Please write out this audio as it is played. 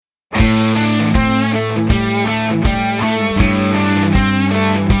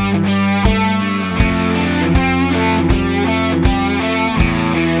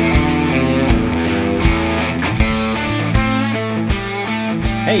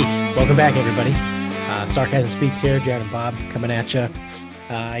Hey, welcome back, everybody. Sarcasm Speaks here, Jared and Bob coming at you.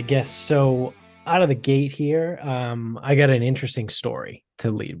 I guess so. Out of the gate here, I got an interesting story to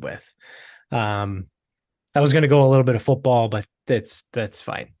lead with. I was going to go a little bit of football, but that's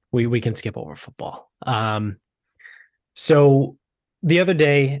fine. We can skip over football. So the other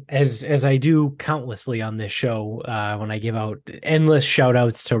day, as I do countlessly on this show, when I give out endless shout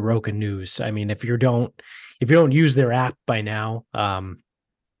outs to Roka News. I mean, if you don't use their app by now,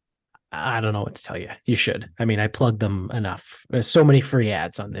 I don't know what to tell you. You should. I mean, I plug them enough. There's so many free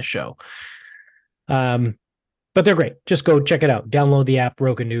ads on this show. But they're great. Just go check it out. Download the app,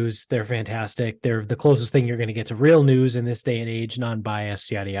 Roka News. They're fantastic. They're the closest thing you're going to get to real news in this day and age, non-biased,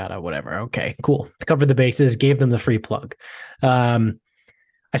 yada, yada, whatever. Okay, cool. Covered the bases, gave them the free plug. I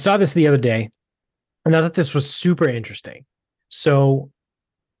saw this the other day, and I thought this was super interesting. So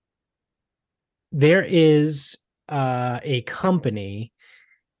there is a company.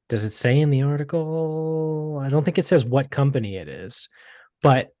 Does it say in the article? I don't think it says what company it is,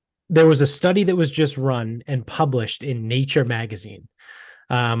 but there was a study that was just run and published in Nature magazine,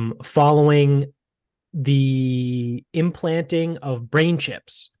 following the implanting of brain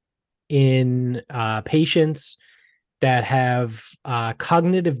chips in patients that have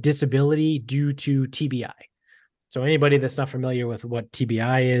cognitive disability due to TBI. So anybody that's not familiar with what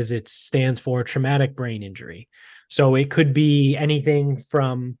TBI is, it stands for traumatic brain injury. So it could be anything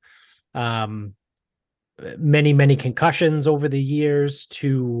from many concussions over the years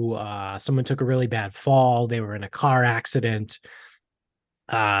to someone took a really bad fall. They were in a car accident.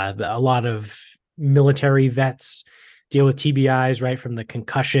 A lot of military vets deal with TBIs, right? From the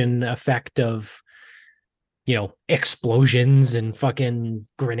concussion effect of, explosions and fucking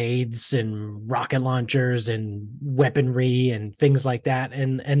grenades and rocket launchers and weaponry and things like that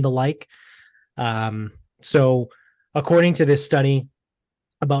and the like. So according to this study,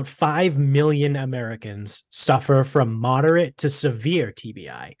 about 5 million Americans suffer from moderate to severe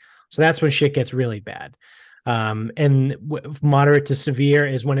TBI. So that's when shit gets really bad. And moderate to severe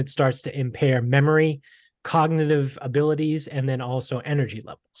is when it starts to impair memory, cognitive abilities, and then also energy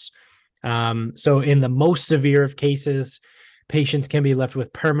levels. So in the most severe of cases, patients can be left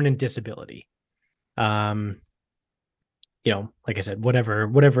with permanent disability. Like I said,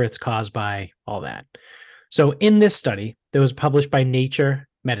 whatever it's caused by, all that. So in this study that was published by Nature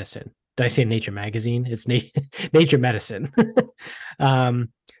Medicine, did I say Nature Magazine? It's Nature Medicine.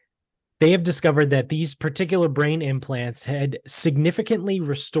 They have discovered that these particular brain implants had significantly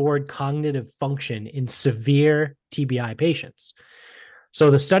restored cognitive function in severe TBI patients. So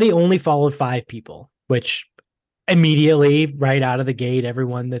the study only followed 5 people, which immediately, right out of the gate,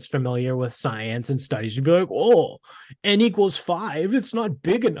 everyone that's familiar with science and studies would be like, oh, n equals 5. It's not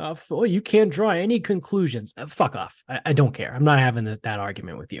big enough. Oh, you can't draw any conclusions. Fuck off. I don't care. I'm not having that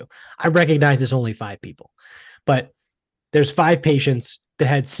argument with you. I recognize there's only 5 people, but there's 5 patients that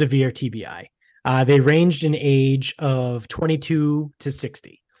had severe TBI. They ranged in age of 22 to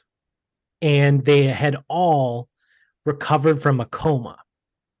 60, and they had all recovered from a coma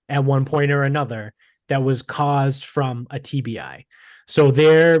at one point or another that was caused from a TBI. So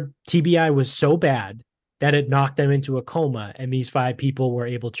their TBI was so bad that it knocked them into a coma, and these 5 people were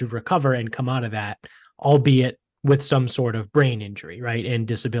able to recover and come out of that, albeit with some sort of brain injury, right, and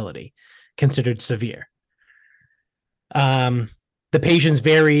disability, considered severe. The patients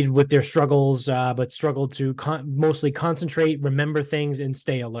varied with their struggles, but struggled to mostly concentrate, remember things, and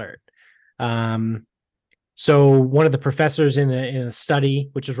stay alert. So one of the professors in a study,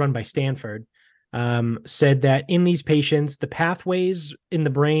 which was run by Stanford, said that in these patients, the pathways in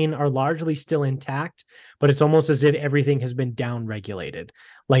the brain are largely still intact, but it's almost as if everything has been downregulated.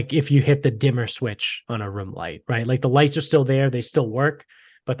 Like if you hit the dimmer switch on a room light, right? Like the lights are still there, they still work,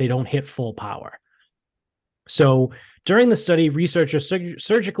 but they don't hit full power. So during the study, researchers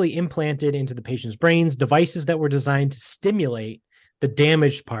surgically implanted into the patient's brains devices that were designed to stimulate the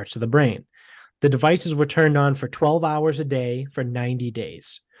damaged parts of the brain. The devices were turned on for 12 hours a day for 90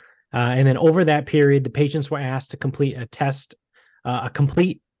 days. And then over that period, the patients were asked to complete a test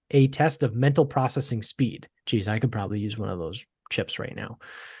of mental processing speed. Geez, I could probably use one of those chips right now.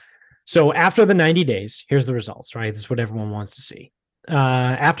 So after the 90 days, here's the results, right? This is what everyone wants to see.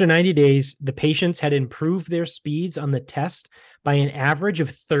 After 90 days, the patients had improved their speeds on the test by an average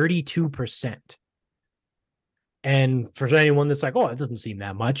of 32%. And for anyone that's like, oh, it doesn't seem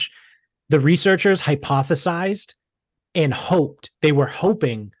that much, the researchers hypothesized and they were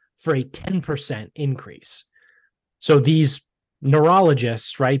hoping for a 10% increase. So these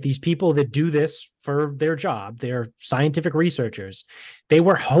neurologists, right, these people that do this for their job, they're scientific researchers, they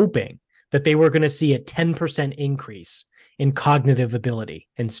were hoping that they were going to see a 10% increase in cognitive ability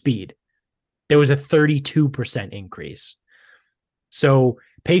and speed. There was a 32% increase. So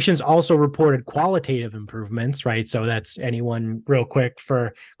patients also reported qualitative improvements, right? So that's anyone real quick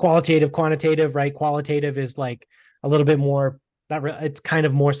for qualitative, quantitative, right? Qualitative is like a little bit more, it's kind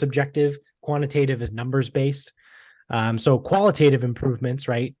of more subjective. Quantitative is numbers based. So qualitative improvements,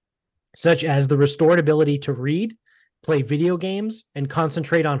 right? Such as the restored ability to read, play video games, and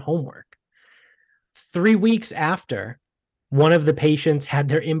concentrate on homework. 3 weeks after one of the patients had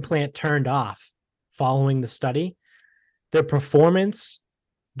their implant turned off following the study, their performance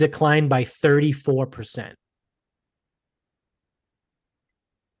declined by 34%.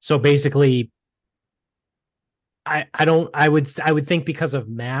 So basically, I would think because of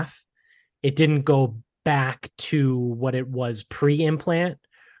math, it didn't go back to what it was pre-implant,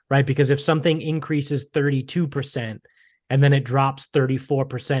 right? Because if something increases 32% and then it drops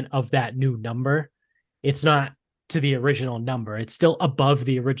 34% of that new number, it's not to the original number. It's still above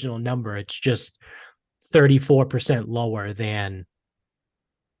the original number. It's just 34% lower than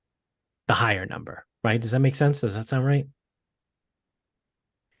the higher number, right? Does that make sense? Does that sound right?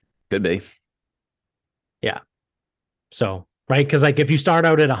 Could be. Yeah. So, right? Because like if you start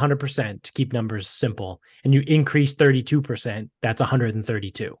out at 100% to keep numbers simple and you increase 32%, that's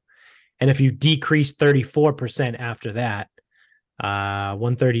 132. And if you decrease 34% after that,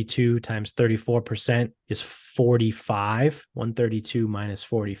 132 times 34% is 45. 132 minus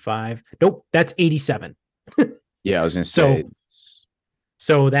 45. Nope, that's 87. Yeah, I was gonna say.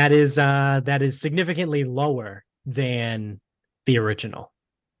 So that is significantly lower than the original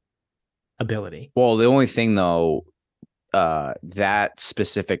ability. Well, the only thing though, that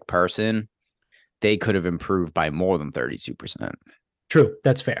specific person, they could have improved by more than 32%. True,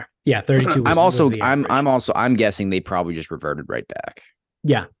 that's fair. Yeah, 32 I'm was also the I'm average. I'm also I'm guessing they probably just reverted right back.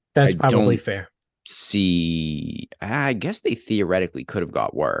 Yeah, I that's probably don't fair. see. I guess they theoretically could have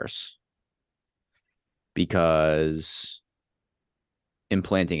got worse because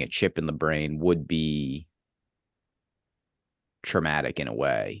implanting a chip in the brain would be traumatic in a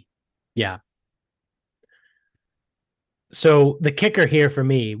way. Yeah. So the kicker here for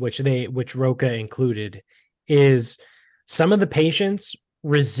me, which Roca included, is some of the patients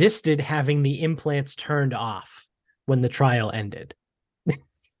resisted having the implants turned off when the trial ended. I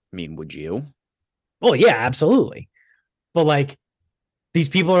mean, would you? Oh yeah, absolutely. But like these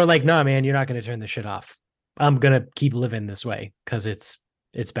people are like, nah, man, you're not going to turn this shit off. I'm going to keep living this way because it's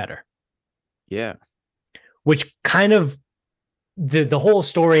better. Yeah. Which kind of the whole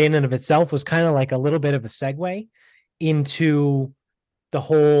story in and of itself was kind of like a little bit of a segue into the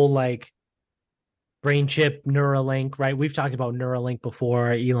whole like brain chip Neuralink, right? We've talked about Neuralink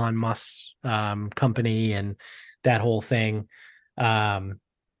before, Elon Musk's company and that whole thing, trying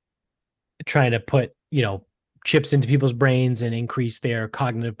to put chips into people's brains and increase their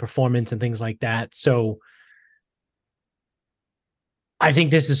cognitive performance and things like that. So I think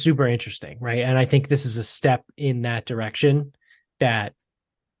this is super interesting, right? And I think this is a step in that direction that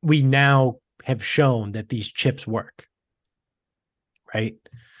we now have shown that these chips work, right?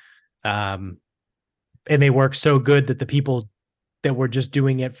 And they work so good that the people that were just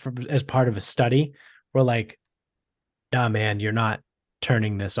doing it as part of a study were like, nah, man, you're not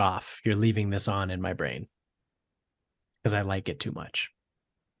turning this off. You're leaving this on in my brain because I like it too much.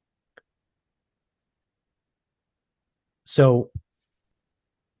 So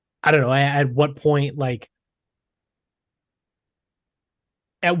I don't know. At what point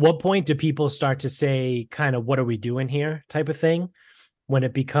do people start to say kind of what are we doing here type of thing when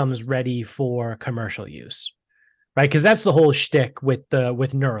it becomes ready for commercial use? Right? Because that's the whole shtick with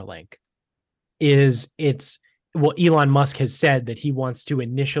Neuralink is Elon Musk has said that he wants to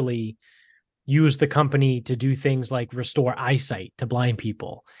initially use the company to do things like restore eyesight to blind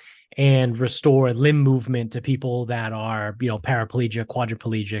people and restore limb movement to people that are, paraplegic,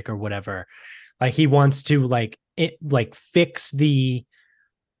 quadriplegic, or whatever. Like he wants to fix the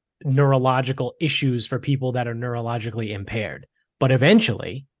neurological issues for people that are neurologically impaired. But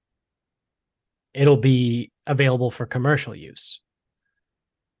eventually it'll be available for commercial use.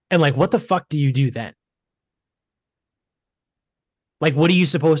 And like, what the fuck do you do then? Like, what are you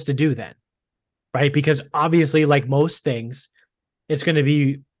supposed to do then? Right? Because obviously, like most things, it's going to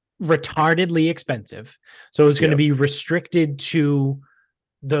be retardedly expensive. So it's going to be restricted to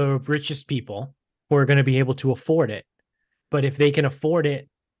the richest people who are going to be able to afford it. But if they can afford it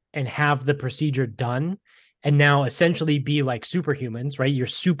and have the procedure done and now essentially be like superhumans, right?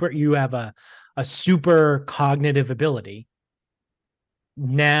 You have a super cognitive ability.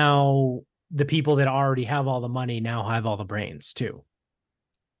 Now the people that already have all the money now have all the brains too.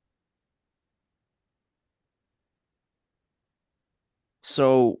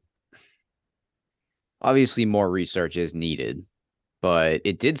 So obviously more research is needed, but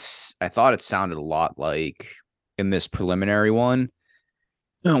I thought it sounded a lot like in this preliminary one,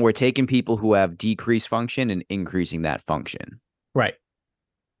 we're taking people who have decreased function and increasing that function. Right.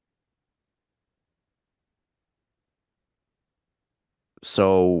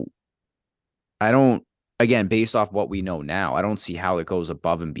 So I don't, again, based off what we know now, I don't see how it goes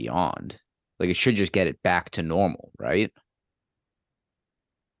above and beyond. Like it should just get it back to normal, right?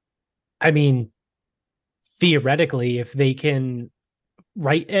 I mean, theoretically, if they can,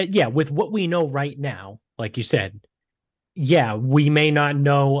 right? Yeah, with what we know right now, like you said, yeah, we may not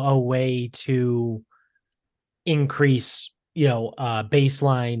know a way to increase,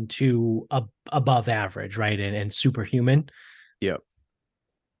 baseline to above average, right? And superhuman, Yep.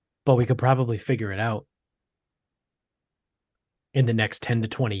 but we could probably figure it out in the next 10 to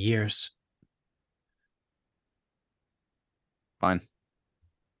 20 years. Fine.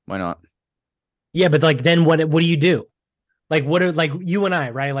 Why not? Yeah, but like then what do you do? Like what are like you and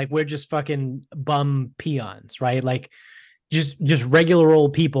I, right? Like we're just fucking bum peons, right? Like just regular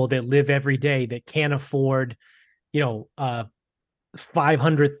old people that live every day that can't afford,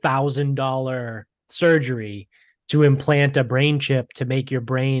 $500,000 surgery to implant a brain chip to make your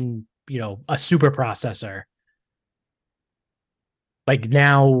brain, a super processor. Like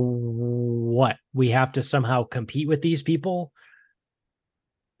now what? We have to somehow compete with these people?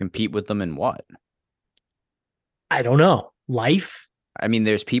 Compete with them in what? I don't know. Life, I mean,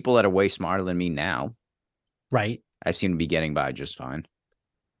 there's people that are way smarter than me now. right? I seem to be getting by just fine.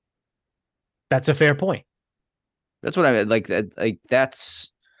 That's a fair point. That's what I like. Like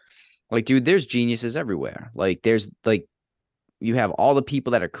that's like, dude. There's geniuses everywhere. Like there's like you have all the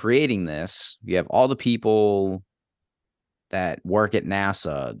people that are creating this. You have all the people that work at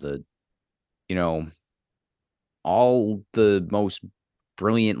NASA. You know, all the most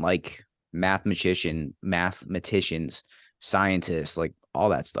brilliant like mathematicians, scientists, like all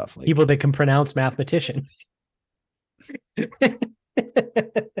that stuff. People Like that can pronounce mathematician.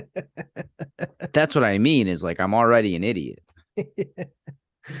 that's what I mean. Is like I'm already an idiot.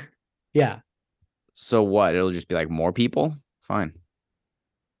 Yeah. So what? It'll just be like more people. Fine.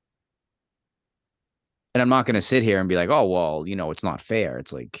 And I'm not going to sit here and be like, oh, well, it's not fair.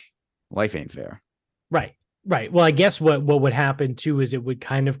 It's like life ain't fair. Right. Right. Well, I guess what would happen too is it would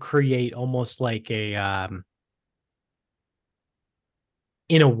kind of create almost like a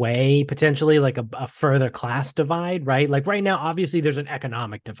in a way potentially like a further class divide, right? Like right now obviously there's an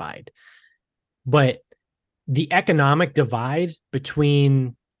economic divide. But the economic divide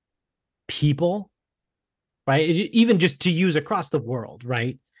between people, right? Even just to use across the world,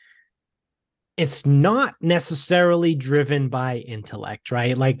 right? It's not necessarily driven by intellect,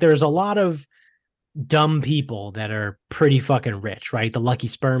 right? Like there's a lot of dumb people that are pretty fucking rich, right? The lucky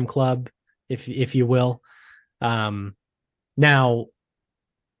sperm club, if you will. Um Now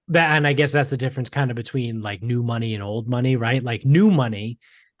that, and I guess that's the difference kind of between like new money and old money, right? Like new money,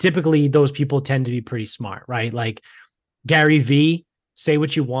 typically those people tend to be pretty smart, right? Like Gary V, say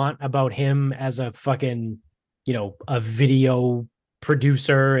what you want about him as a fucking, a video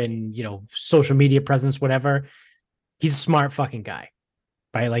producer and, social media presence, whatever. He's a smart fucking guy,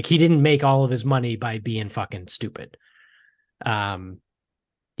 right? Like he didn't make all of his money by being fucking stupid. Um,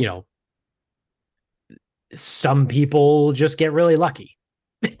 you know, some people just get really lucky.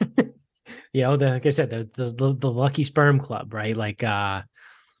 Like I said, the lucky sperm club, right? Like I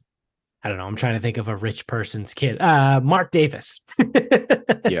don't know. I'm trying to think of a rich person's kid. Mark Davis.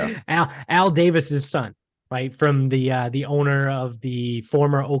 Yeah. Al Davis's son, right? From the owner of the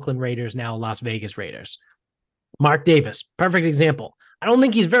former Oakland Raiders, now Las Vegas Raiders. Mark Davis, perfect example. I don't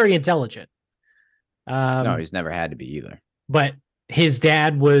think he's very intelligent. No, he's never had to be either. But his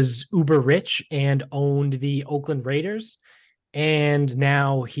dad was uber rich and owned the Oakland Raiders. And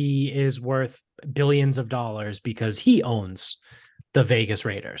now he is worth billions of dollars because he owns the Vegas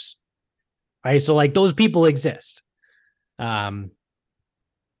Raiders. Right. So like those people exist. But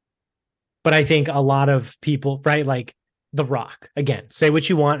I think a lot of people, right? Like The Rock, again, say what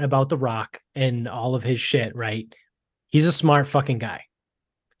you want about The Rock and all of his shit, right? He's a smart fucking guy.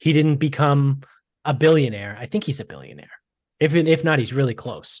 He didn't become a billionaire. I think he's a billionaire. If not, he's really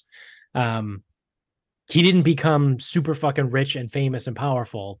close. He didn't become super fucking rich and famous and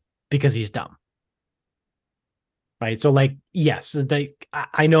powerful because he's dumb. Right. So like, yes,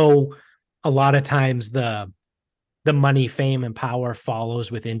 I know a lot of times the money, fame, and power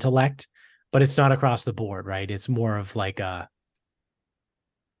follows with intellect, but it's not across the board, right? It's more of like a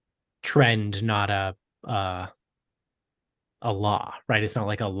trend, not a law, right? It's not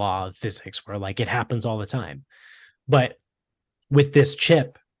like a law of physics where like it happens all the time. But with this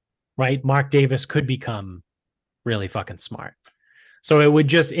chip, right, Mark Davis could become really fucking smart. So it would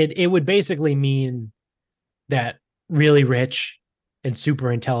just it would basically mean that really rich and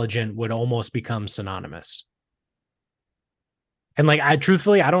super intelligent would almost become synonymous. And like I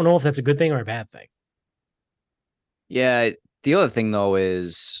truthfully, I don't know if that's a good thing or a bad thing. Yeah, the other thing though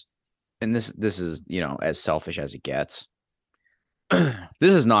is, and this is, as selfish as it gets.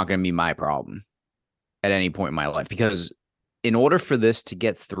 This is not going to be my problem at any point in my life, because in order for this to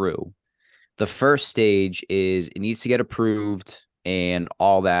get through, the first stage is it needs to get approved and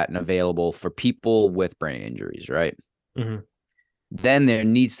all that and available for people with brain injuries, right? Mm-hmm. Then there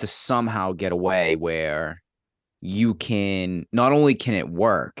needs to somehow get a way where you can, not only can it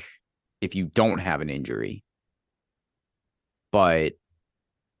work if you don't have an injury, but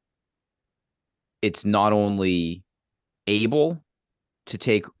it's not only able to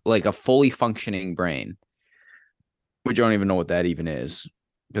take like a fully functioning brain, which I don't even know what that even is,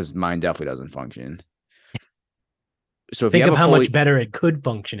 because mine definitely doesn't function. So if Think you have of a how fully, much better it could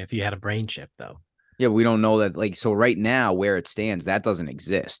function if you had a brain chip, though. yeah, we don't know that. Like, so right now where it stands, that doesn't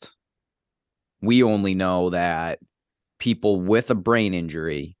exist. We only know that people with a brain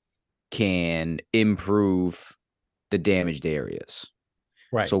injury can improve the damaged areas.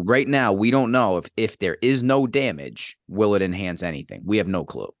 Right. So right now we don't know if there is no damage, will it enhance anything? We have no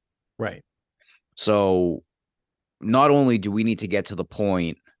clue. Right. So not only do we need to get to the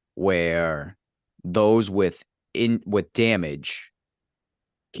point where those with damage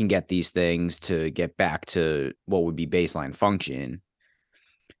can get these things to get back to what would be baseline function,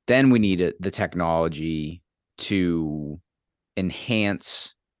 then we need the technology to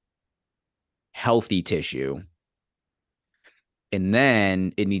enhance healthy tissue, and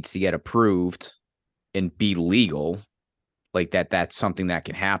then it needs to get approved and be legal, like that's something that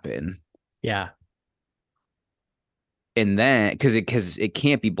can happen. Yeah. And then because it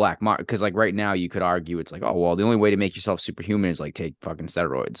can't be black market, because like right now you could argue it's like, oh well, the only way to make yourself superhuman is like take fucking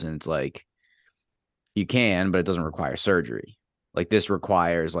steroids, and it's like you can, but it doesn't require surgery. Like this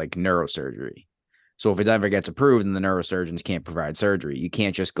requires like neurosurgery. So if it ever gets approved and the neurosurgeons can't provide surgery, you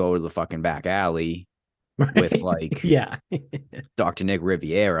can't just go to the fucking back alley with like yeah. Dr. Nick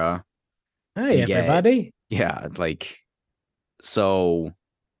Riviera. Hi everybody. Yeah, like, so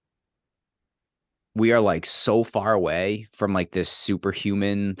we are like so far away from like this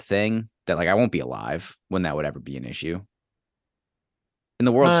superhuman thing that like I won't be alive when that would ever be an issue. And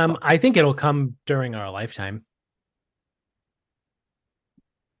the world's I think it'll come during our lifetime.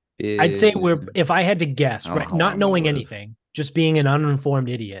 I'd say if I had to guess, right, not knowing anything, just being an uninformed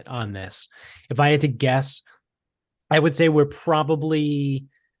idiot on this, if I had to guess, I would say we're probably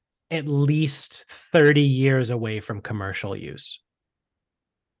at least 30 years away from commercial use.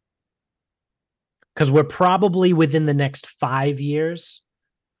 Because we're probably within the next 5 years,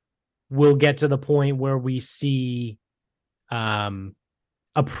 we'll get to the point where we see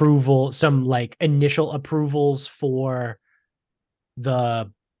approval, some like initial approvals for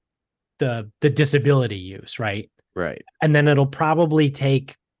the disability use, right? Right. And then it'll probably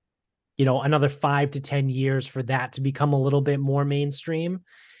take, another 5 to 10 years for that to become a little bit more mainstream.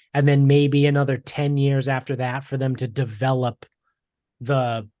 And then maybe another 10 years after that for them to develop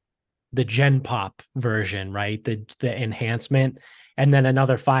the Gen Pop version, right? The enhancement. And then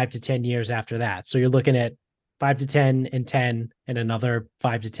another 5 to 10 years after that. So you're looking at 5 to 10 and 10 and another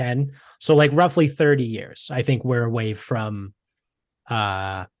 5 to 10. So like roughly 30 years. I think we're away from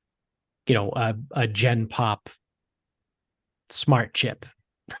a Gen Pop smart chip.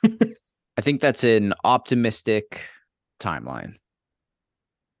 I think that's an optimistic timeline.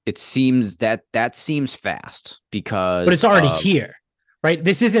 It seems that seems fast because, but it's already here, right?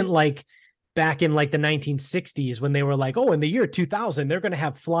 This isn't like back in like the 1960s when they were like, oh, in the year 2000, they're going to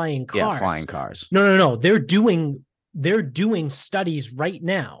have flying cars. Yeah, flying cars. No. They're doing studies right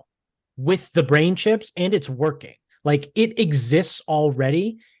now with the brain chips, and it's working. Like it exists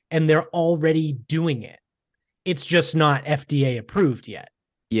already, and they're already doing it. It's just not FDA approved yet.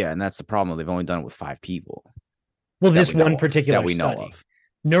 Yeah, and that's the problem. They've only done it with 5 people. Well, this one particular that study. Know of.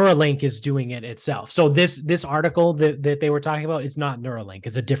 Neuralink is doing it itself. So this article that they were talking about is not Neuralink.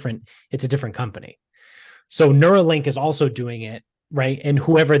 It's a different company. So Neuralink is also doing it, right? And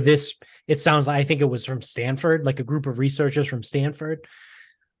whoever it sounds like, I think it was from Stanford, like a group of researchers from Stanford.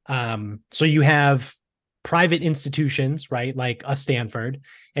 So you have private institutions, right? Like a Stanford,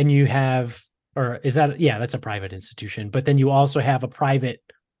 and you have, that's a private institution, but then you also have a private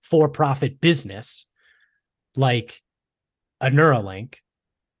for-profit business like a Neuralink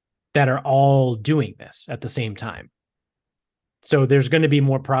that are all doing this at the same time. So there's going to be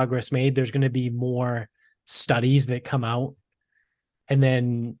more progress made. There's going to be more studies that come out And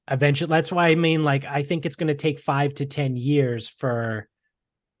then eventually, that's why I mean, like, I think it's going to take 5 to 10 years for,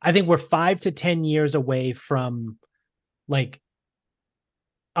 I think we're 5 to 10 years away from like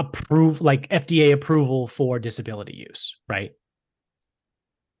like FDA approval for disability use, right?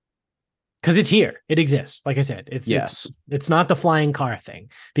 Because it's here, it exists. Like I said, it's not the flying car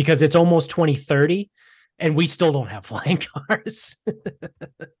thing, because it's almost 2030 and we still don't have flying cars.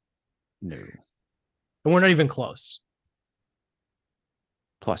 No. And we're not even close.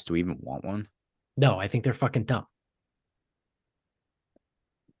 Plus, do we even want one? No, I think they're fucking dumb.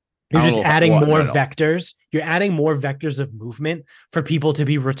 You're just adding more vectors. You're adding more vectors of movement for people to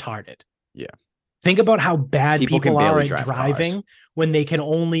be retarded. Yeah. Think about how bad people are at driving cars when they can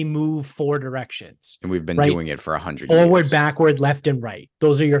only move 4 directions. And we've been doing it for 100 years. Forward, years. backward, left, and right.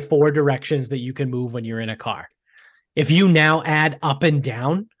 Those are your 4 directions that you can move when you're in a car. If you now add up and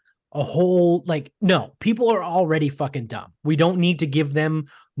down, a whole, like, no, people are already fucking dumb. We don't need to give them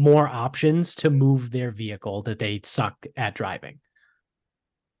more options to move their vehicle that they suck at driving.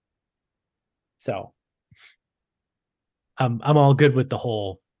 So I'm all good with the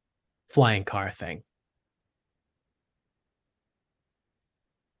whole flying car thing.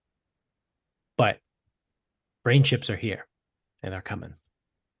 But brain chips are here and they're coming.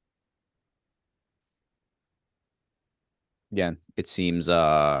 Yeah, it seems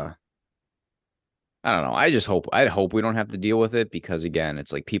I don't know. I'd hope we don't have to deal with it, because again,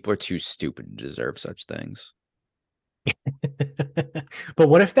 it's like people are too stupid to deserve such things. But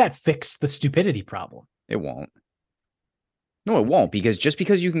what if that fixed the stupidity problem? It won't. No, it won't, because just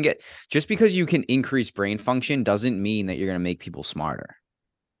because you can increase brain function doesn't mean that you're going to make people smarter.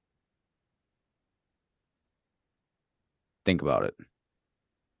 Think about it.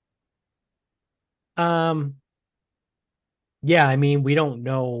 Yeah, I mean, we don't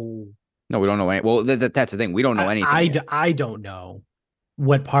know. No, we don't know any. Well, that's the thing. We don't know anything. I don't know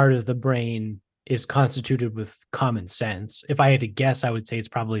what part of the brain is constituted with common sense. If I had to guess, I would say it's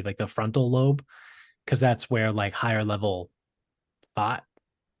probably like the frontal lobe, because that's where like higher level thought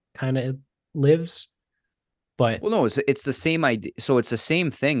kind of lives. But well, no, it's the same idea. So it's the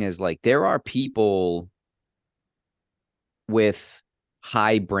same thing as like there are people with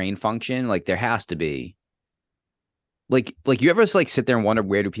high brain function. Like there has to be. Like you ever like sit there and wonder,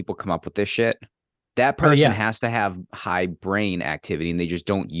 where do people come up with this shit? That person has to have high brain activity and they just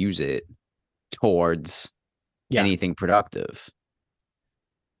don't use it towards anything productive.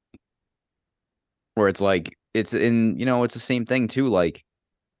 Or it's like, it's in, it's the same thing too. Like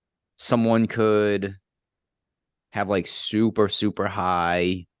someone could have like super, super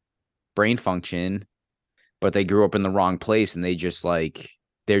high brain function, but they grew up in the wrong place and they're just like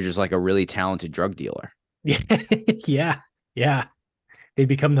a really talented drug dealer. Yeah. They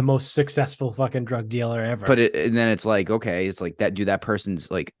become the most successful fucking drug dealer ever. But and then it's like, okay, it's like that person's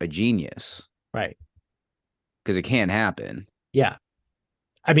like a genius. Right. Because it can happen. Yeah.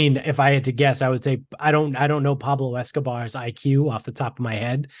 I mean, if I had to guess, I would say I don't know Pablo Escobar's IQ off the top of my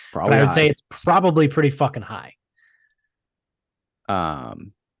head. Probably but I would say it's probably pretty fucking high. So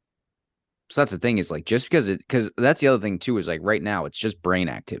that's the thing, is like, just because that's the other thing too, is like right now it's just brain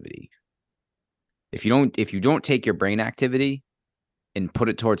activity. If you don't take your brain activity and put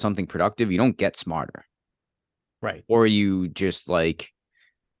it towards something productive, you don't get smarter. Right. Or you just like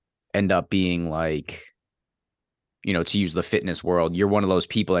end up being like, to use the fitness world, you're one of those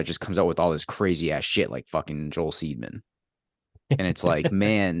people that just comes out with all this crazy ass shit like fucking Joel Seedman. And it's like,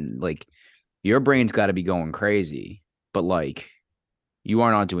 man, like your brain's got to be going crazy, but like you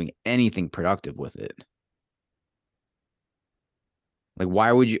are not doing anything productive with it. Like,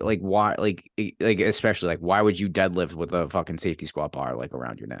 why would you especially like, why would you deadlift with a fucking safety squat bar like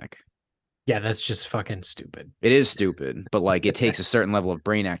around your neck? Yeah, that's just fucking stupid. It is stupid, but like it takes a certain level of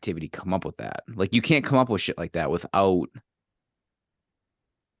brain activity to come up with that. Like you can't come up with shit like that without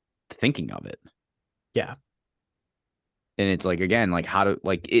thinking of it. Yeah. And it's like, again, like how to,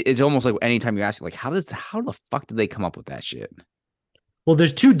 like, it's almost like anytime you ask, like, how the fuck did they come up with that shit? Well,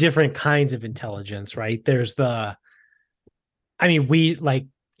 there's 2 different kinds of intelligence, right? There's we like,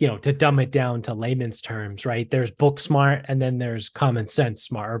 to dumb it down to layman's terms, right? There's book smart and then there's common sense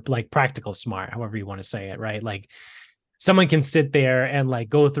smart, or like practical smart, however you want to say it, right? Like someone can sit there and like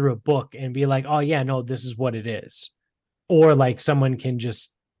go through a book and be like, oh yeah, no, this is what it is. Or like someone can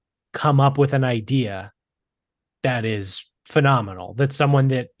just come up with an idea that is phenomenal, that someone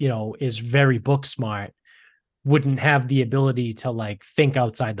that, is very book smart wouldn't have the ability to like think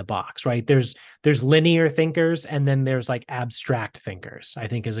outside the box, right? There's linear thinkers and then there's like abstract thinkers, I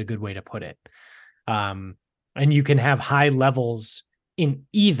think is a good way to put it. And you can have high levels in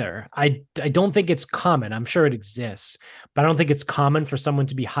either. I don't think it's common. I'm sure it exists, but I don't think it's common for someone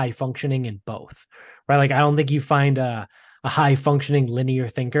to be high functioning in both, right? Like I don't think you find a high functioning linear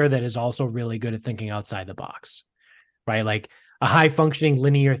thinker that is also really good at thinking outside the box, right? Like a high functioning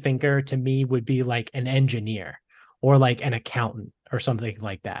linear thinker to me would be like an engineer or like an accountant or something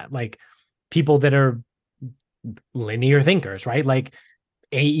like that. Like people that are linear thinkers, right? Like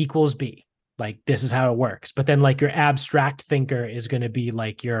A equals B. Like this is how it works. But then like your abstract thinker is going to be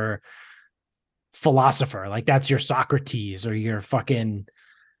like your philosopher. Like that's your Socrates or your fucking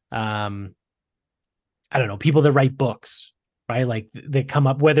I don't know, people that write books, right? Like they come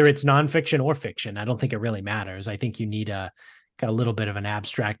up, whether it's nonfiction or fiction. I don't think it really matters. I think you need got a little bit of an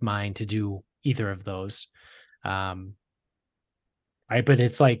abstract mind to do either of those. Right. But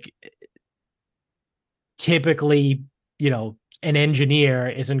it's like typically, an engineer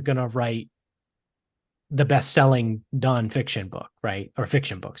isn't going to write the best-selling nonfiction book, right? Or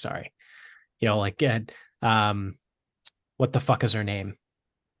fiction book, sorry. Like what the fuck is her name?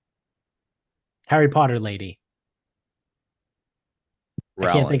 Harry Potter lady. Rowling.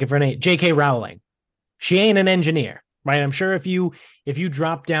 I can't think of her name. J.K. Rowling. She ain't an engineer, right? I'm sure if you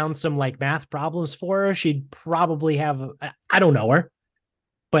drop down some like math problems for her, she'd probably have, I don't know her,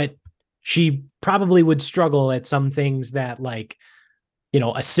 but she probably would struggle at some things that like,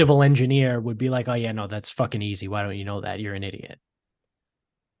 a civil engineer would be like, oh yeah, no, that's fucking easy. Why don't you know that? You're an idiot.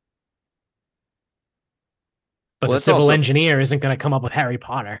 But the civil engineer isn't going to come up with Harry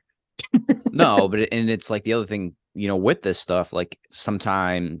Potter. No, but it's like the other thing, with this stuff, like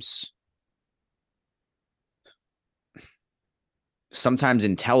sometimes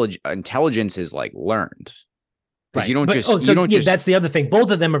intelligence is like learned. Right. You don't just that's the other thing.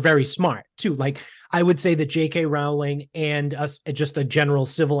 Both of them are very smart too. Like I would say that J.K. Rowling and just a general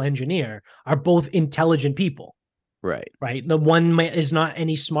civil engineer are both intelligent people. Right. Right. The one is not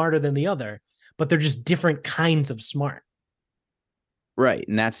any smarter than the other, but they're just different kinds of smart. Right.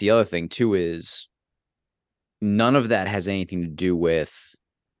 And that's the other thing too, is none of that has anything to do with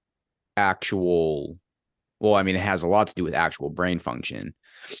actual, well, I mean, it has a lot to do with actual brain function,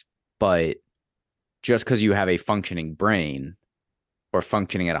 but just because you have a functioning brain or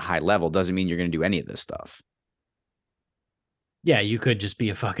functioning at a high level doesn't mean you're going to do any of this stuff. Yeah, you could just be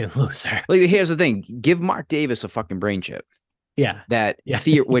a fucking loser. Like, here's the thing. Give Mark Davis a fucking brain chip. Yeah.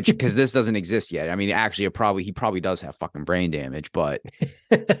 Which, because this doesn't exist yet. I mean, actually, he probably does have fucking brain damage, but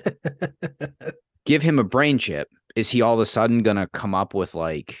give him a brain chip. Is he all of a sudden going to come up with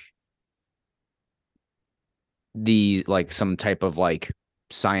like some type of like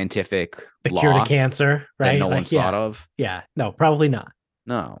scientific cure to cancer, right? That no one's thought of? Yeah. No, probably not.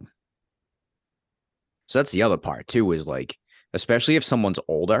 No. So that's the other part too, is like, especially if someone's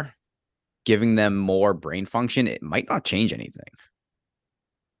older, giving them more brain function, it might not change anything.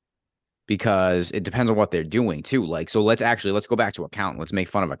 Because it depends on what they're doing too. Like, so let's go back to accountant. Let's make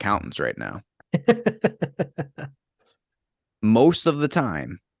fun of accountants right now. Most of the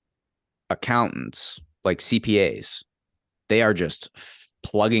time, accountants, like CPAs, they are just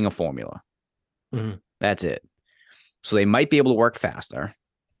plugging a formula. Mm-hmm. That's it. So they might be able to work faster.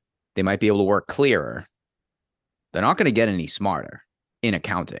 They might be able to work clearer. They're not going to get any smarter in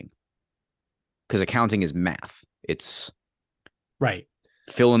accounting, because accounting is math. It's right.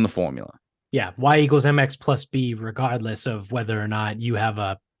 Fill in the formula. Yeah. Y equals MX plus B, regardless of whether or not you have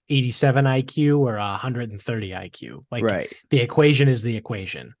a 87 IQ or a 130 IQ. Like, right. The equation is the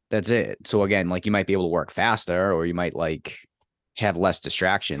equation. That's it. So again, like, you might be able to work faster, or you might like have less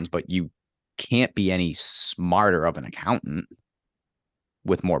distractions, but you can't be any smarter of an accountant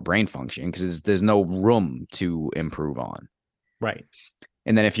with more brain function, because there's no room to improve on. Right.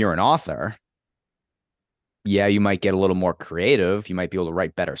 And then if you're an author, yeah, you might get a little more creative. You might be able to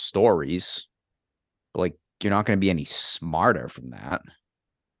write better stories, but like, you're not going to be any smarter from that.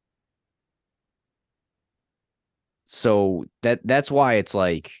 So that's why it's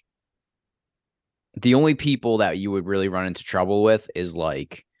like the only people that you would really run into trouble with is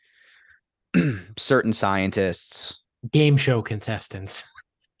like certain scientists, game show contestants.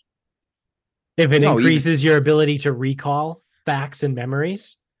 If it increases your ability to recall facts and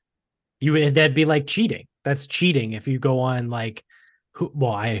memories, that'd be like cheating. That's cheating. If you go on like, Who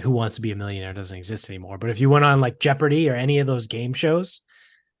Wants to Be a Millionaire doesn't exist anymore. But if you went on like Jeopardy or any of those game shows,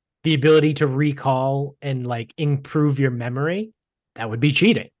 the ability to recall and like improve your memory, that would be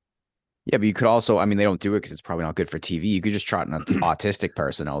cheating. Yeah, but you could also, I mean, they don't do it because it's probably not good for TV. You could just trot an autistic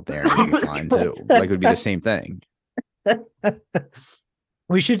person out there and it'd be fine too. Like, it would be the same thing.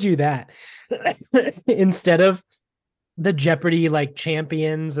 We should do that instead of the Jeopardy like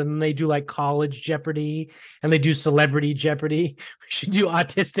champions, and they do like college Jeopardy, and they do celebrity Jeopardy. We should do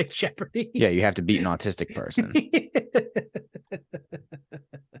autistic Jeopardy. Yeah, you have to beat an autistic person.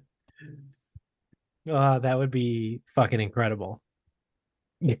 Oh, that would be fucking incredible.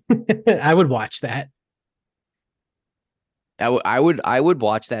 I would watch that. I would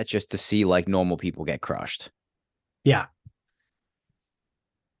watch that just to see like normal people get crushed. Yeah.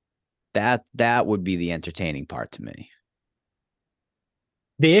 That would be the entertaining part to me.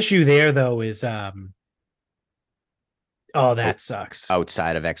 The issue there though is oh, that sucks.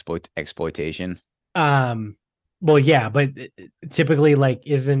 Outside of exploitation. Well, yeah, but typically like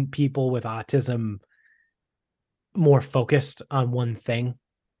isn't people with autism more focused on one thing?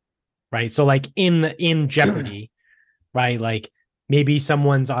 Right? So like in Jeopardy, right? Like maybe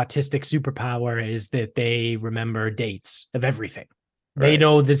someone's autistic superpower is that they remember dates of everything. They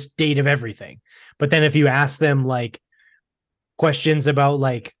know this date of everything. But then if you ask them like questions about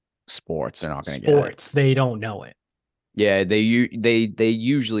like sports, they're not going to get sports, they don't know it. Yeah, they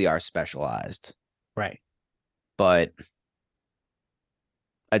usually are specialized. Right. But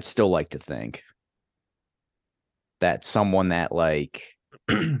I'd still like to think that someone that like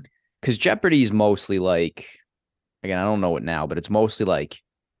because Jeopardy is mostly like, again, I don't know it now, but it's mostly like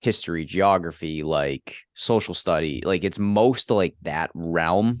history, geography, like social study. Like it's most like that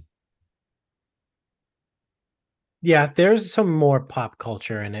realm. Yeah, there's some more pop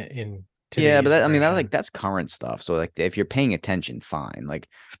culture in it. Yeah, but that, I mean, that's current stuff. So like if you're paying attention, fine. Like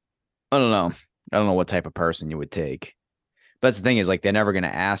I don't know. I don't know what type of person you would take. But that's the thing is like they're never gonna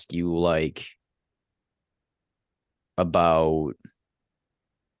ask you like about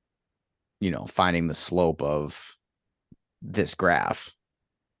finding the slope of this graph.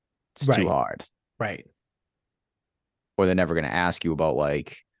 It's too hard. Right. Or they're never going to ask you about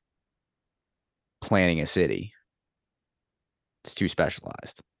like planning a city. It's too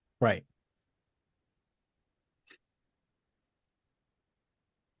specialized. Right.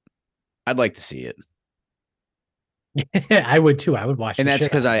 I'd like to see it. I would too. I would watch and that's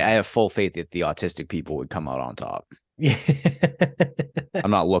because I have full faith that the autistic people would come out on top.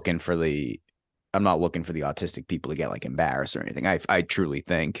 I'm not looking for the autistic people to get like embarrassed or anything. I truly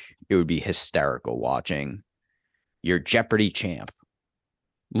think it would be hysterical watching your Jeopardy champ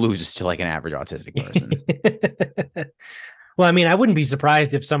loses to like an average autistic person. Well, I mean, I wouldn't be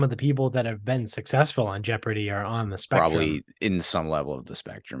surprised if some of the people that have been successful on Jeopardy are on the spectrum. Probably in some level of the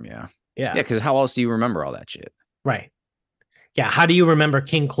spectrum, yeah. Yeah. Yeah, because how else do you remember all that shit? Right. Yeah, how do you remember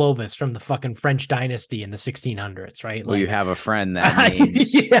King Clovis from the fucking French dynasty in the 1600s, right? Well, you have a friend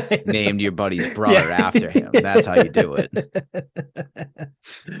that named your buddy's brother after him. That's how you do it.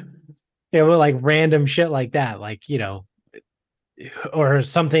 Yeah, well, like random shit like that, like, or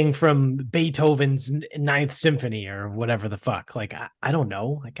something from Beethoven's Ninth Symphony or whatever the fuck. Like, I don't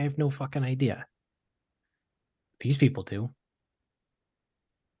know. Like, I have no fucking idea. These people do.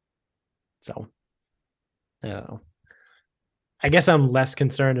 So, I don't know. I guess I'm less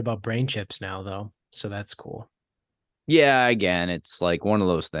concerned about brain chips now, though. So that's cool. Yeah, again, it's like one of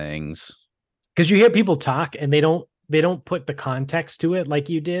those things. Because you hear people talk and they don't put the context to it like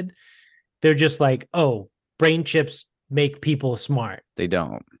you did. They're just like, oh, brain chips make people smart. They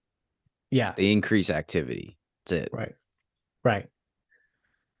don't. Yeah. They increase activity. That's it. Right. Right.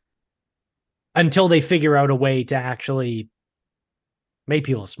 Until they figure out a way to actually make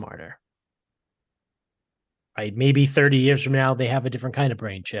people smarter. Right. Maybe 30 years from now, they have a different kind of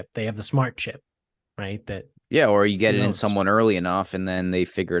brain chip. They have the smart chip, right? Yeah, or you get it in someone early enough and then they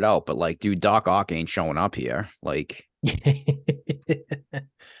figure it out. But like, dude, Doc Ock ain't showing up here. Like the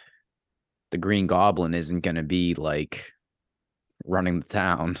Green Goblin isn't going to be like running the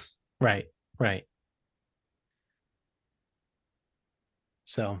town. Right. Right.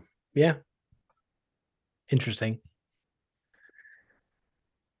 So, yeah. Interesting.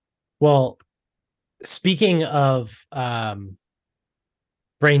 Well, speaking of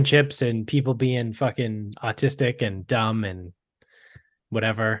brain chips and people being fucking autistic and dumb and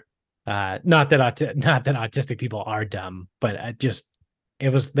whatever, not that autistic people are dumb, but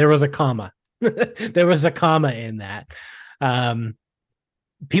there was a comma. There was a comma in that.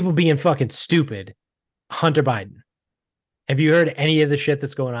 People being fucking stupid. Hunter Biden. Have you heard any of the shit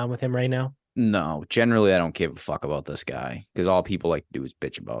that's going on with him right now? No, generally I don't give a fuck about this guy because all people like to do is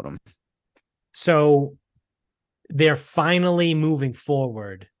bitch about him. So they're finally moving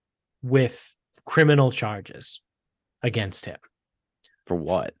forward with criminal charges against him. For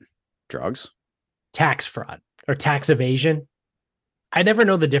what? Drugs? Tax fraud or tax evasion. I never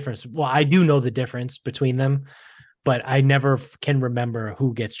know the difference. Well, I do know the difference between them, but I never can remember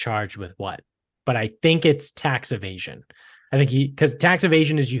who gets charged with what. but I think it's tax evasion. I think because tax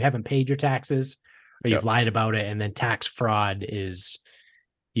evasion is you haven't paid your taxes or you've lied about it. And then tax fraud is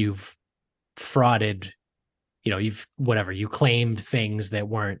you've frauded, you claimed things that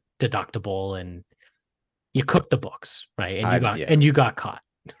weren't deductible and you cooked the books, right? And you got caught.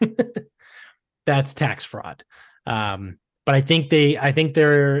 That's tax fraud. But I think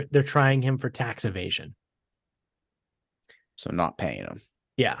they're trying him for tax evasion. So not paying him.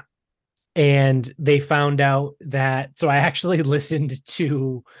 Yeah. And they found out that, so I actually listened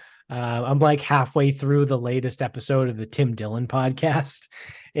to, I'm like halfway through the latest episode of the Tim Dillon podcast,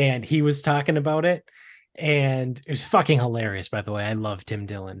 and he was talking about it. And it was fucking hilarious, by the way. I love Tim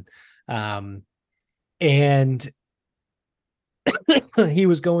Dillon. And he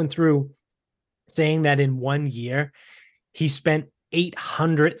was going through saying that in 1 year, he spent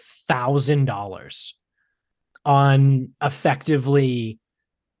 $800,000 on effectively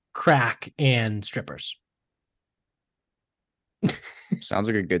crack and strippers. Sounds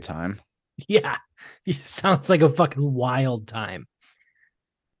like a good time. Yeah, it sounds like a fucking wild time.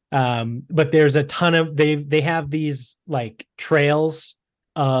 But there's a ton of they have these like trails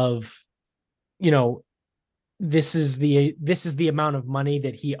of, this is the amount of money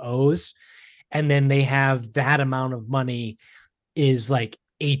that he owes, and then they have that amount of money is like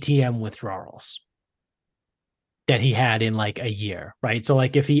ATM withdrawals that he had in like a year, right? So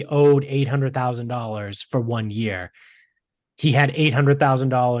like if he owed $800,000 for 1 year, he had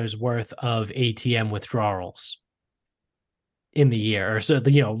 $800,000 worth of ATM withdrawals in the year, or so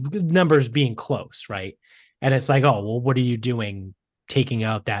the numbers being close, right? And it's like, oh, well, what are you doing taking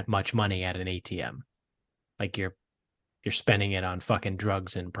out that much money at an ATM? Like you're spending it on fucking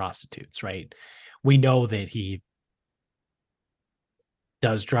drugs and prostitutes, right? We know that he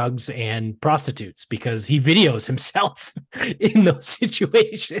does drugs and prostitutes because he videos himself in those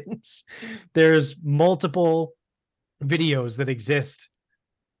situations. There's multiple videos that exist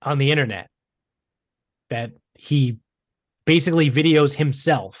on the internet that he basically videos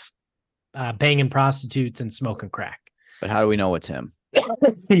himself banging prostitutes and smoking crack. But how do we know it's him?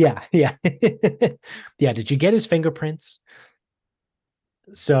 Yeah. Yeah. Did you get his fingerprints?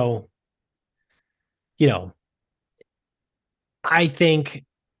 So, I think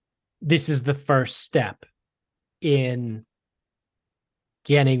this is the first step in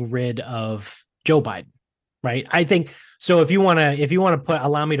getting rid of Joe Biden, right? I think so. If you want to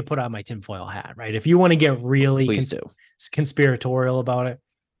allow me to put on my tinfoil hat, right? If you want to get really conspiratorial about it,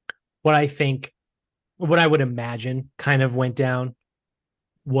 what I would imagine kind of went down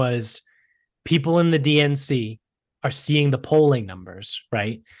was people in the DNC are seeing the polling numbers,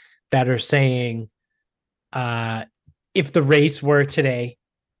 right? That are saying, if the race were today,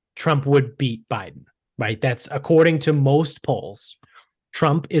 Trump would beat Biden, right? That's according to most polls.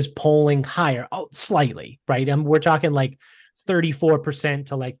 Trump is polling higher, slightly, right? We're talking like 34%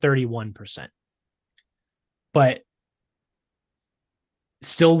 to like 31%, but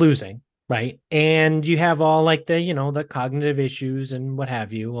still losing, right? And you have all like the cognitive issues and what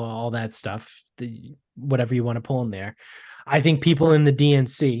have you, all that stuff, whatever you want to pull in there. I think people in the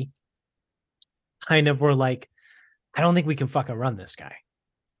DNC kind of were like, I don't think we can fucking run this guy.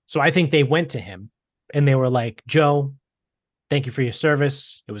 So I think they went to him and they were like, Joe, thank you for your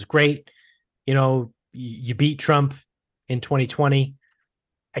service. It was great. You beat Trump in 2020.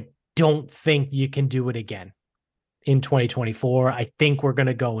 I don't think you can do it again in 2024. I think we're going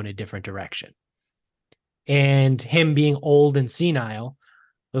to go in a different direction. And him being old and senile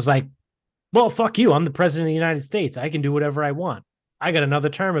was like, well, fuck you. I'm the president of the United States. I can do whatever I want. I got another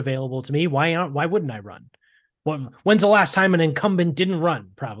term available to me. Why wouldn't I run? When's the last time an incumbent didn't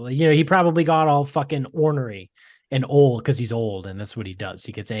run? Probably, he probably got all fucking ornery and old because he's old, and that's what he does.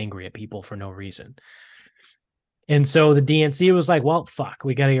 He gets angry at people for no reason. And so the DNC was like, well, fuck,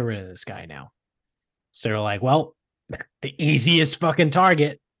 we got to get rid of this guy now. So they're like, well, the easiest fucking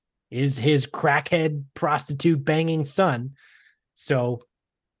target is his crackhead prostitute banging son. So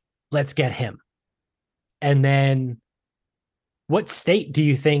let's get him. And then what state do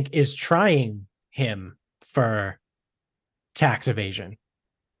you think is trying him for tax evasion? I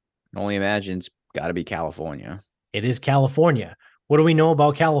can only imagine it's got to be California. It is California. What do we know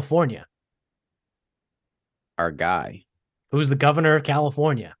about California? Our guy. Who's the governor of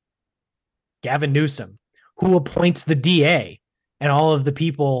California? Gavin Newsom, who appoints the DA and all of the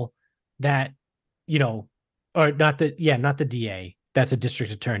people that, or not the DA. That's a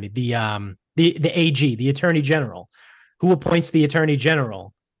district attorney. The AG, the attorney general, who appoints the attorney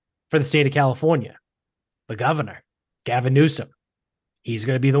general for the state of California. The governor, Gavin Newsom. He's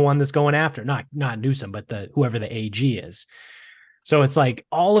going to be the one that's going after, not Newsom, but whoever the AG is. So it's like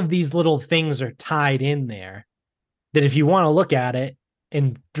all of these little things are tied in there that if you want to look at it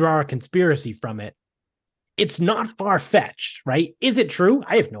and draw a conspiracy from it, it's not far-fetched, right? Is it true?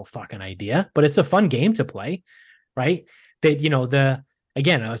 I have no fucking idea, but it's a fun game to play, right? That,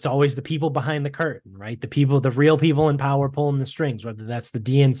 again, it's always the people behind the curtain, right? The real people in power pulling the strings, whether that's the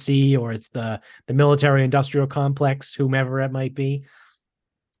DNC or it's the military industrial complex, whomever it might be.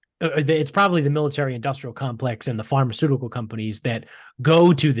 It's probably the military industrial complex and the pharmaceutical companies that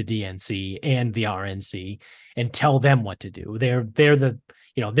go to the DNC and the RNC and tell them what to do.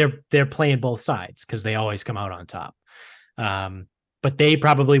 They're playing both sides because they always come out on top. But they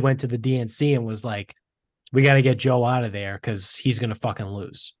probably went to the DNC and was like, we got to get Joe out of there because he's going to fucking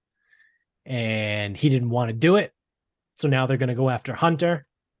lose. And he didn't want to do it. So now they're going to go after Hunter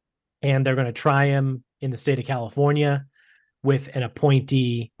and they're going to try him in the state of California with an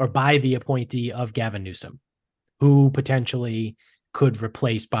appointee or by the appointee of Gavin Newsom, who potentially could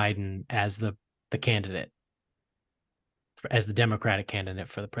replace Biden as the candidate, as the Democratic candidate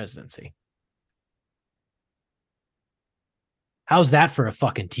for the presidency. How's that for a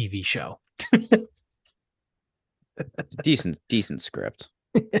fucking TV show? Decent script.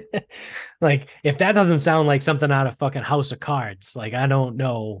 Like, if that doesn't sound like something out of fucking House of Cards, like, I don't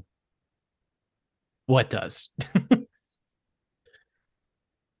know what does.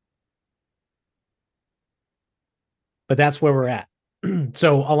 But that's where we're at.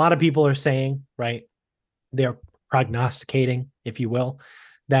 So a lot of people are saying, right, they're prognosticating, if you will,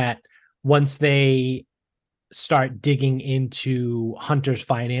 that once they start digging into Hunter's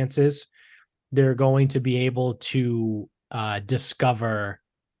finances, they're going to be able to discover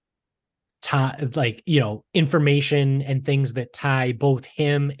information and things that tie both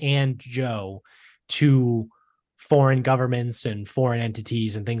him and Joe to foreign governments and foreign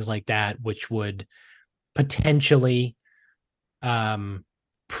entities and things like that, which would potentially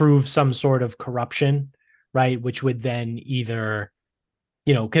prove some sort of corruption, right? Which would then either,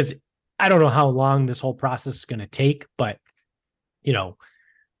 because I don't know how long this whole process is going to take, but,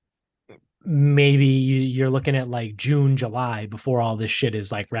 maybe you're looking at like June, July before all this shit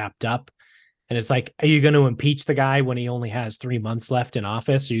is like wrapped up. And it's like, are you going to impeach the guy when he only has 3 months left in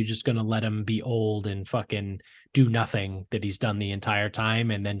office? Or are you just going to let him be old and fucking do nothing that he's done the entire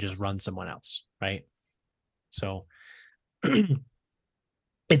time and then just run someone else, right? So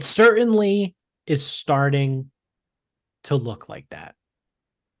it certainly is starting to look like that.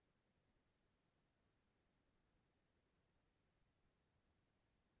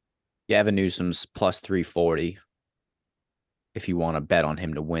 Gavin Newsom's plus 340 if you want to bet on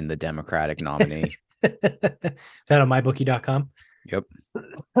him to win the Democratic nominee. Is that on mybookie.com? Yep.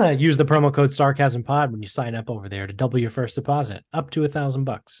 Use the promo code SarcasmPod when you sign up over there to double your first deposit up to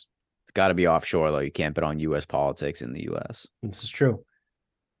 $1,000. It's got to be offshore, though. You can't bet on U.S. politics in the U.S. This is true.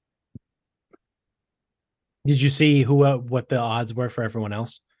 Did you see what the odds were for everyone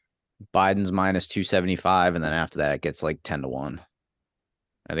else? Biden's minus 275, and then after that, it gets like 10-1.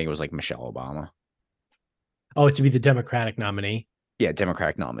 I think it was like Michelle Obama. Oh, to be the Democratic nominee. Yeah,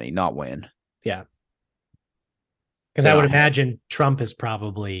 Democratic nominee, not win. Yeah. Because I would imagine Trump is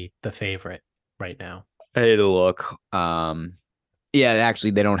probably the favorite right now. I had to look. Yeah,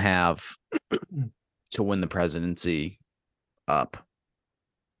 actually, they don't have to win the presidency up.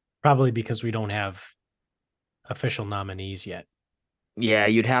 Probably because we don't have official nominees yet. Yeah,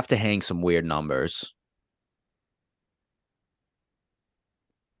 you'd have to hang some weird numbers.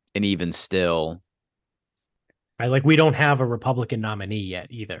 And even still, right? Like, we don't have a Republican nominee yet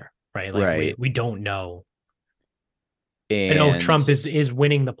either, right? Like, right. We don't know. And I know Trump is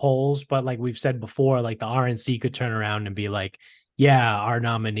winning the polls, but like we've said before, like the RNC could turn around and be like, yeah, our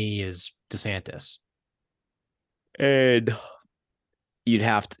nominee is DeSantis. And you'd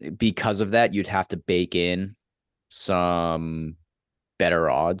have to, because of that, you'd have to bake in some better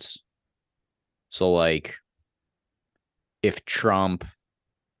odds. So like if Trump,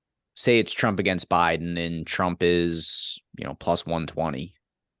 say it's Trump against Biden and Trump is, plus 120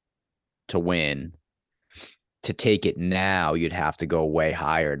 to win, to take it now, you'd have to go way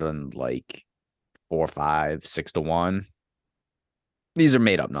higher than like 4, 5, 6-1. These are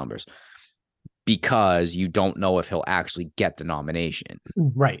made up numbers because you don't know if he'll actually get the nomination.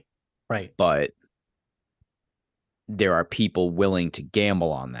 Right. But there are people willing to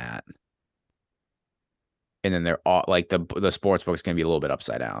gamble on that. And then they're all like the sports book's going to be a little bit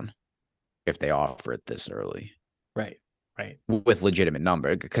upside down if they offer it this early. Right. With legitimate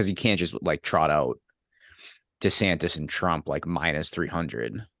number, because you can't just like trot out DeSantis and Trump like minus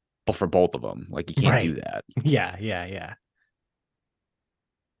 300, but for both of them, like you can't do that. Yeah.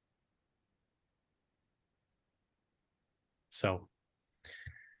 So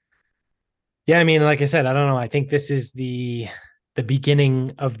Yeah, I mean, like I said, I don't know. I think this is the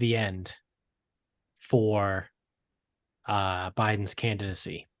beginning of the end for Biden's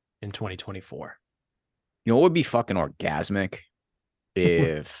candidacy in 2024. You know what would be fucking orgasmic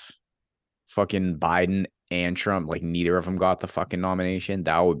if fucking Biden and Trump, like neither of them got the fucking nomination?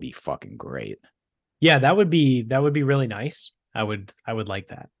 That would be fucking great. Yeah, that would be really nice. I would like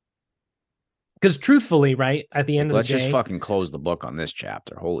that. Because truthfully, right, at the end Like, of the let's just day, fucking close the book on this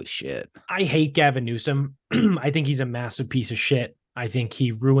chapter. Holy shit. I hate Gavin Newsom. I think he's a massive piece of shit. I think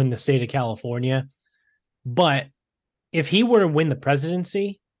he ruined the state of California. But if he were to win the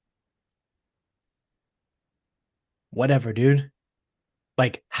presidency, whatever, dude.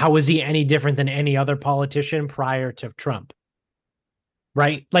 Like, how is he any different than any other politician prior to Trump?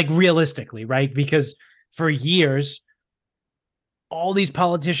 Right? Like, realistically, right? Because for years, all these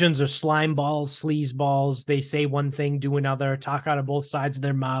politicians are slime balls, sleaze balls. They say one thing, do another, talk out of both sides of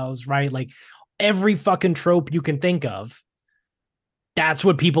their mouths, right? Like, every fucking trope you can think of. That's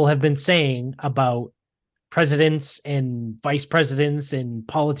what people have been saying about presidents and vice presidents and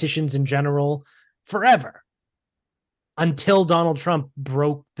politicians in general forever, until Donald Trump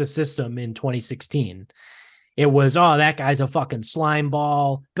broke the system in 2016. It was, oh, that guy's a fucking slime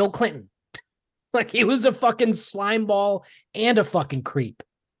ball. Bill Clinton. Like, he was a fucking slime ball and a fucking creep.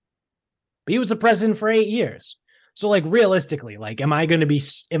 But he was the president for 8 years. So, like, realistically, like, am I gonna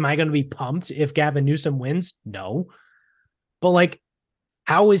be pumped if Gavin Newsom wins? No. But like,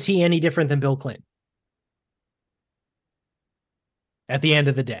 how is he any different than Bill Clinton? At the end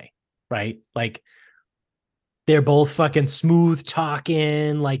of the day, right? Like, they're both fucking smooth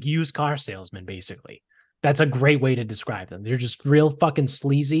talking, like used car salesmen, basically. That's a great way to describe them. They're just real fucking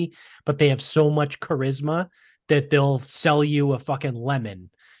sleazy, but they have so much charisma that they'll sell you a fucking lemon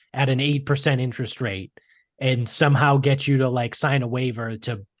at an 8% interest rate and somehow get you to like sign a waiver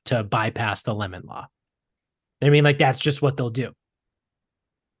to bypass the lemon law. I mean, like, that's just what they'll do.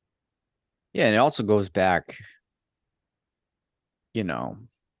 Yeah, and it also goes back, you know,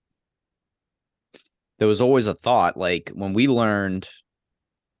 there was always a thought like when we learned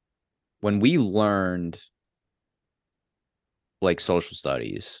like social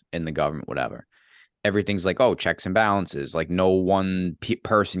studies in the government, whatever, everything's like, oh, checks and balances. Like, no one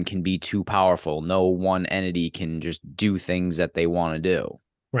person can be too powerful. No one entity can just do things that they want to do.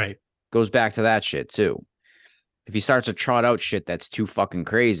 Right. Goes back to that shit too. If he starts to trot out shit that's too fucking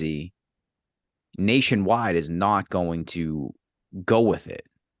crazy, nationwide is not going to go with it.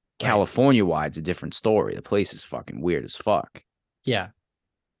 Right. California wide's a different story. The place is fucking weird as fuck. Yeah.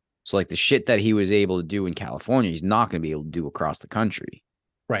 So like the shit that he was able to do in California, he's not going to be able to do across the country.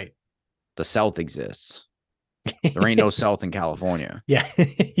 Right. The South exists. There ain't no South in California. Yeah.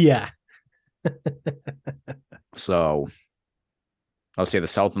 Yeah. So I'll say the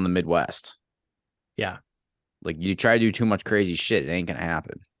South and the Midwest. Yeah. Like, you try to do too much crazy shit, it ain't going to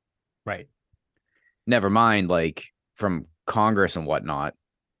happen. Right. Never mind, like, from Congress and whatnot,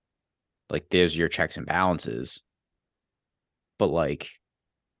 like, there's your checks and balances. But, like,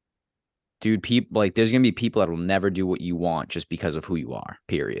 dude, people, like, there's going to be people that will never do what you want just because of who you are,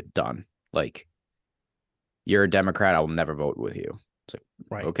 period. Done. Like, you're a Democrat, I will never vote with you. It's like,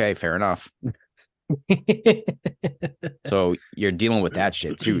 Right. okay, fair enough. So you're dealing with that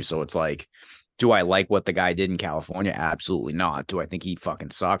shit too. So it's like, do I like what the guy did in California? Absolutely not. Do I think he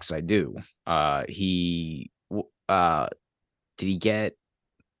fucking sucks? I do. Did he get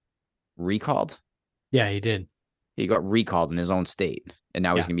recalled? Yeah, he did. He got recalled in his own state, and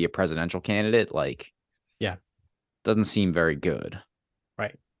now he's Yeah. gonna be a presidential candidate. Like, Yeah. doesn't seem very good.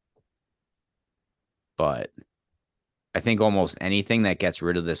 Right. But I think almost anything that gets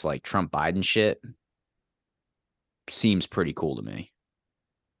rid of this like Trump Biden shit seems pretty cool to me.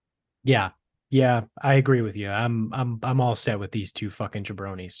 Yeah. Yeah, I agree with you. I'm all set with these two fucking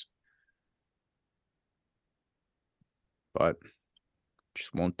jabronis. But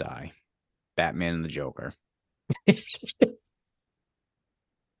just won't die. Batman and the Joker.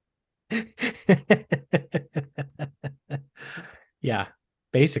 Yeah,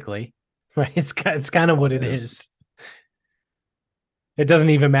 basically. Right. It's kind of what it is. is. It doesn't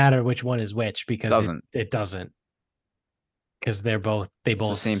even matter which one is which because Doesn't. it doesn't. Because they both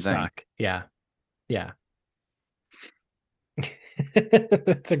the same thing. suck. Yeah. Yeah.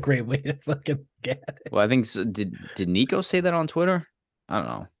 That's a great way to fucking get it. Well, I think did Nico say that on Twitter? I don't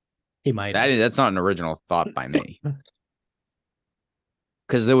know. He might have. That's not an original thought by me.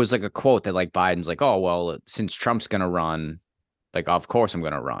 Because there was like a quote that like Biden's like, oh, well, since Trump's gonna run, like, of course I'm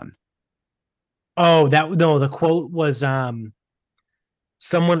gonna run. Oh, the quote was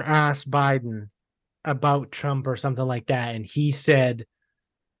someone asked Biden about Trump or something like that, and he said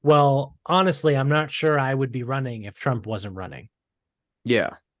Well, honestly, I'm not sure I would be running if Trump wasn't running.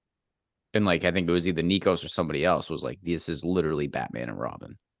 Yeah. And like, I think it was either Nikos or somebody else was like, this is literally Batman and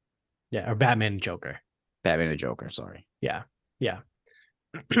Robin. Yeah, or Batman and Joker. Batman and Joker, sorry. Yeah. Yeah.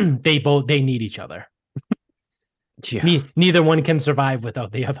 They need each other. Yeah. Neither one can survive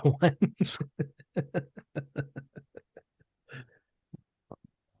without the other one.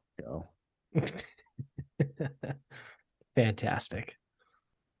 So. Fantastic.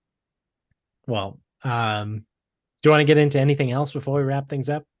 Well, do you want to get into anything else before we wrap things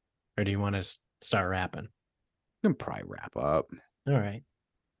up? Or do you want to start wrapping? We can probably wrap up. All right.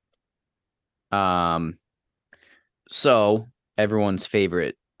 So everyone's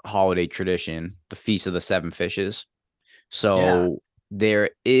favorite holiday tradition, the Feast of the Seven Fishes. So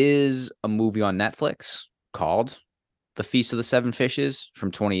there is a movie on Netflix called The Feast of the Seven Fishes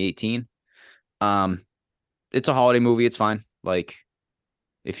from 2018. It's a holiday movie. It's fine. Like,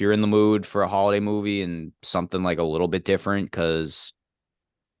 if you're in the mood for a holiday movie and something like a little bit different, because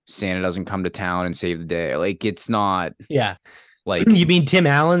Santa doesn't come to town and save the day. Like, it's not. Yeah. Like, you mean Tim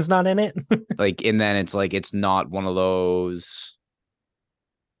Allen's not in it? like, and then it's like, it's not one of those,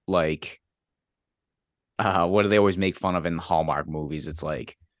 like, what do they always make fun of in Hallmark movies? It's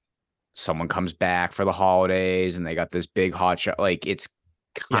like someone comes back for the holidays and they got this big hot shot. Like, it's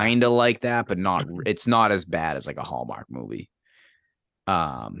kind of like that, but not, it's not as bad as like a Hallmark movie.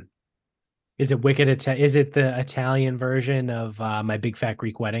 Is it Wicked? Is it the Italian version of My Big Fat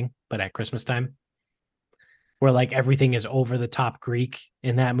Greek Wedding, but at Christmas time? Where like everything is over the top Greek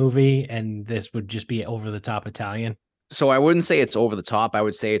in that movie, and this would just be over the top Italian. So I wouldn't say it's over the top. I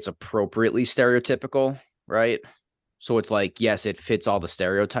would say it's appropriately stereotypical, right? So it's like, yes, it fits all the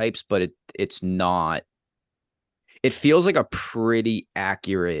stereotypes, but it's not. It feels like a pretty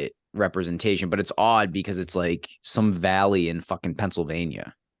accurate representation, but it's odd because it's like some valley in fucking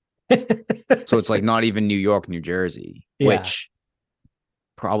Pennsylvania. So it's like not even New York, New Jersey, which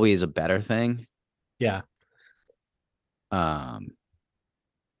probably is a better thing. Yeah. But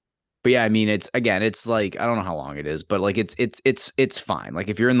yeah, I mean, it's like, I don't know how long it is, but like it's fine. Like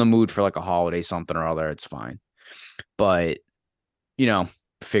if you're in the mood for like a holiday something or other, it's fine. But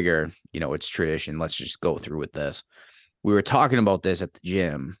figure, it's tradition. Let's just go through with this. We were talking about this at the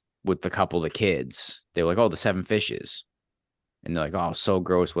gym with a couple of the kids. They were like, "Oh, the seven fishes," and they're like, "Oh, so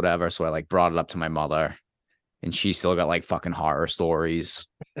gross, whatever." So I like brought it up to my mother, and she still got like fucking horror stories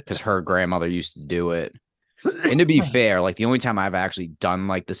because her grandmother used to do it. And to be fair, like the only time I've actually done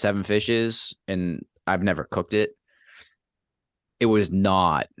like the seven fishes, and I've never cooked it, it was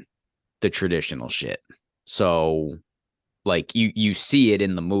not the traditional shit. So like you see it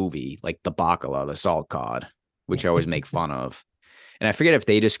in the movie, like the bacala, the salt cod, which I always make fun of. And I forget if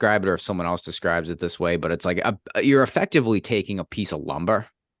they describe it or if someone else describes it this way, but it's like you're effectively taking a piece of lumber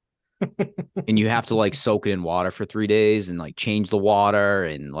and you have to like soak it in water for 3 days and like change the water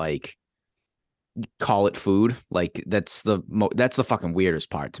and like call it food. Like that's the fucking weirdest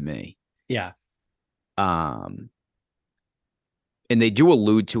part to me. Yeah. And they do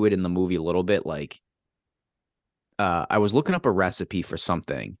allude to it in the movie a little bit. Like, I was looking up a recipe for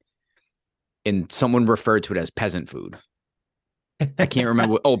something and someone referred to it as peasant food. I can't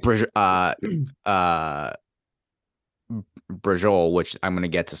remember. Brajol, which I'm going to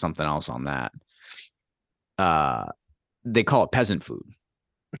get to something else on that. They call it peasant food.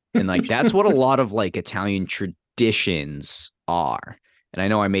 And like, that's what a lot of like Italian traditions are. And I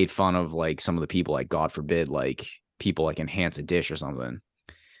know I made fun of like some of the people, like God forbid, like people like enhance a dish or something.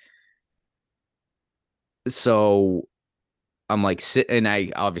 So I'm like and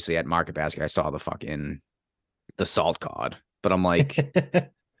I obviously at Market Basket, I saw the salt cod, but I'm like,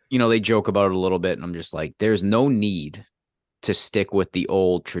 they joke about it a little bit. And I'm just like, there's no need to stick with the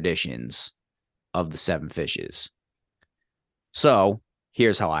old traditions of the seven fishes. So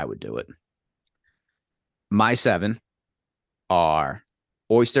here's how I would do it. My seven are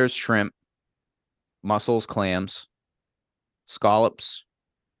oysters, shrimp, mussels, clams, scallops,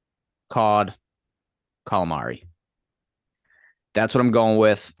 cod, calamari. That's what I'm going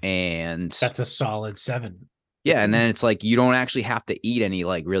with. And that's a solid 7. Yeah. And then it's like, you don't actually have to eat any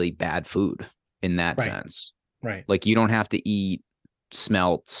like really bad food in that sense. Right. Like you don't have to eat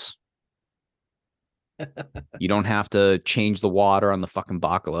smelts. You don't have to change the water on the fucking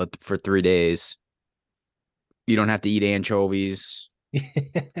bacala for 3 days. You don't have to eat anchovies.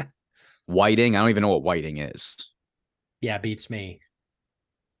 Whiting. I don't even know what whiting is. Yeah, beats me.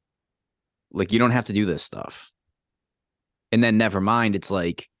 Like you don't have to do this stuff. And then never mind, it's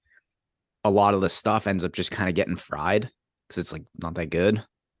like a lot of the stuff ends up just kind of getting fried because it's like not that good.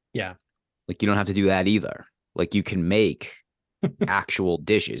 Yeah. Like you don't have to do that either. Like you can make actual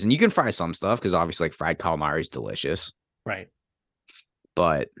dishes. And you can fry some stuff because obviously like fried calamari is delicious. Right.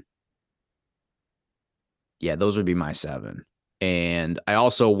 But yeah, those would be my 7. And I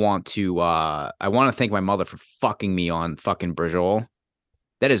also want to thank my mother for fucking me on fucking brajol.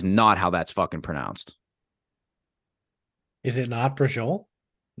 That is not how that's fucking pronounced. Is it not brajol?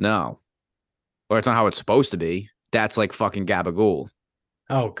 No. Or it's not how it's supposed to be. That's like fucking gabagool.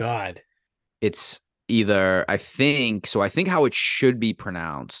 Oh God. It's either I think how it should be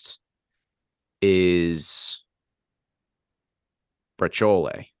pronounced is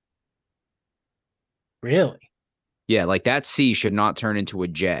brachole. Really? Yeah, like that C should not turn into a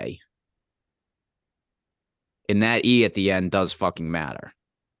J. And that E at the end does fucking matter.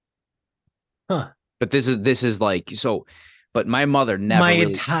 Huh. But this is like so, but my mother never My really,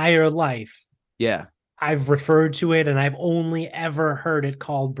 entire life, yeah, I've referred to it and I've only ever heard it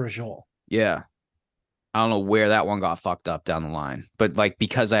called brajol. yeah. I don't know where that one got fucked up down the line, but like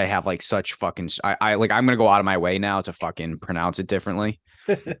because I have like such fucking, I like I'm gonna go out of my way now to fucking pronounce it differently.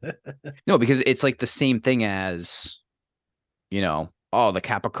 No, because it's like the same thing as, oh, the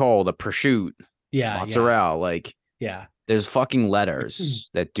capicola, the prosciutto, Yeah. mozzarella, like Yeah. there's fucking letters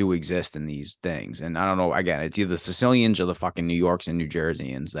that do exist in these things. And I don't know, again, it's either the Sicilians or the fucking New Yorks and New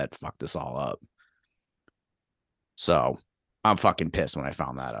Jerseyans that fucked this all up. So I'm fucking pissed when I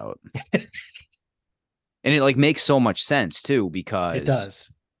found that out. And it like makes so much sense too, because It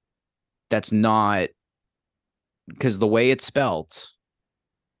does. that's not because the way it's spelled,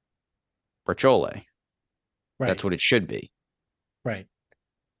 bracciole, Right. that's what it should be. Right.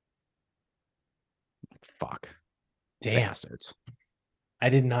 Fuck. Damn. Bastards. I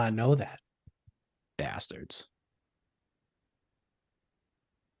did not know that. Bastards.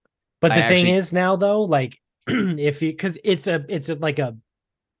 But I the thing actually- is now though, like if you because it's like a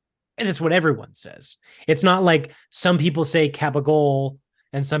and it's what everyone says. It's not like some people say cabagol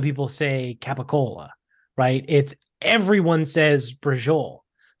and some people say capicola, right? It's everyone says brajol.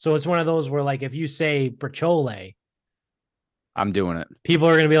 So it's one of those where like if you say bracciole, I'm doing it. people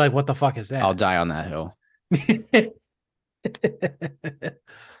are gonna be like, what the fuck is that? I'll die on that hill.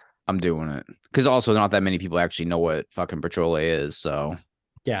 I'm doing it. Because also not that many people actually know what fucking bracciole is, so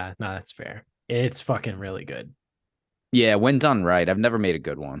Yeah, no, that's fair. It's fucking really good. yeah, when done right. I've never made a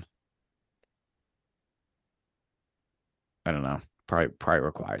good one. I don't know. Probably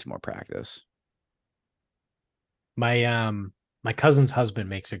requires more practice. My cousin's husband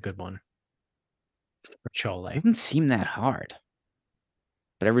makes a good one. It Bracciole. doesn't seem that hard.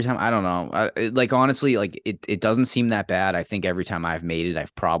 But every time, I don't know. Like honestly, like it doesn't seem that bad. I think every time I've made it,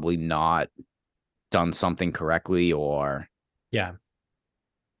 I've probably not done something correctly or Yeah.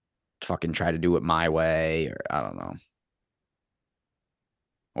 fucking try to do it my way or I don't know.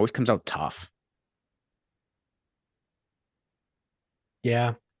 Always comes out tough.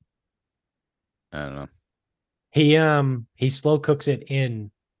 Yeah. I don't know. He slow cooks it in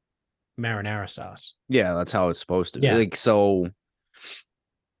marinara sauce. Yeah, that's how it's supposed to be. Yeah. Like so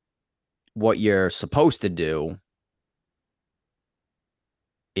what you're supposed to do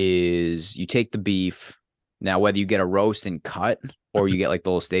is you take the beef. Now, whether you get a roast and cut or you get like the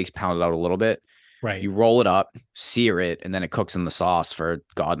little steaks pounded out a little bit, Right. you roll it up, sear it, and then it cooks in the sauce for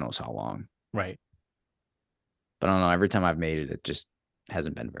God knows how long. Right. But I don't know. Every time I've made it, it just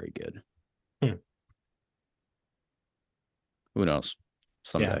hasn't been very good. Who knows?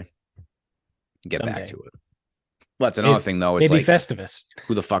 Someday. Get back to it. Well, that's another thing, though. It's maybe like, Festivus.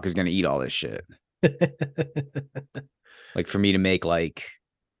 who the fuck is going to eat all this shit? Like, for me to make like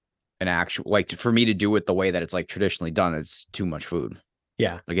an actual, like, for me to do it the way that it's like traditionally done, it's too much food.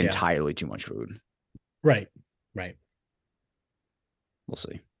 Yeah. Like, entirely too much food. Right. Right. We'll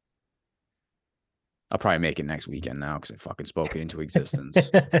see. I'll probably make it next weekend now because I fucking spoke it into existence.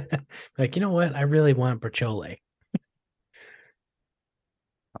 Like, you know what? I really want bracciole.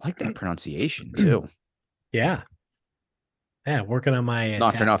 I like that pronunciation too. Yeah. Yeah. Working on my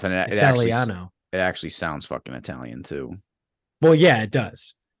Not for nothing. It actually sounds fucking Italian too. Well, yeah, it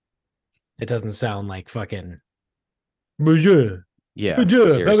does. It doesn't sound like fucking. Bonjour. Yeah.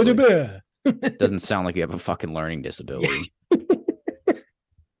 Bonjour. Seriously. Bonjour. Doesn't sound like you have a fucking learning disability.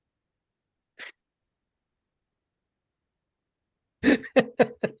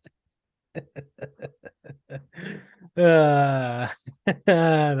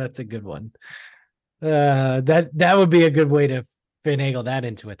 That's a good one. That would be a good way to finagle that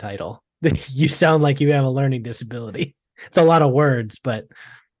into a title. You sound like you have a learning disability. It's a lot of words, but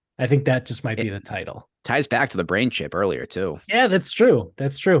I think that just might be the title. Ties back to the brain chip earlier too. Yeah, that's true.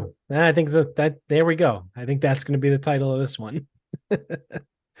 That's true. I think that there we go. I think that's going to be the title of this one.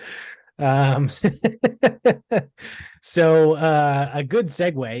 So a good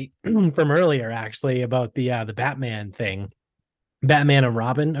segue from earlier, actually, about the Batman thing, Batman and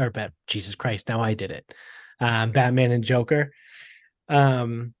Robin, or Jesus Christ, now I did it. Batman and Joker.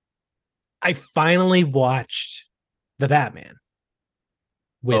 I finally watched the Batman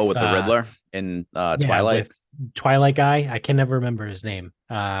with With the Riddler in yeah, Twilight. with Twilight guy. I can never remember his name.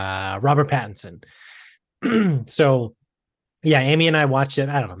 Robert Pattinson. So yeah, Amy and I watched it.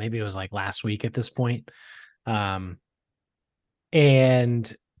 I don't know, maybe it was like last week at this point.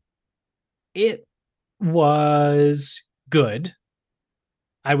 And it was good.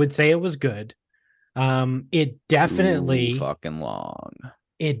 I would say it was good. It Too definitely fucking long.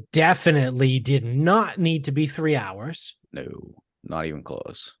 it definitely did not need to be 3 hours. No, not even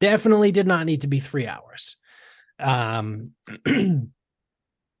close. Definitely did not need to be 3 hours.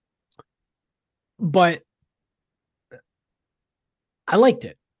 But I liked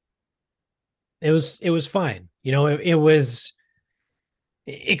it. It was fine.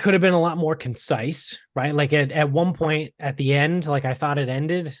 It could have been a lot more concise, right? Like at one point at the end, like I thought it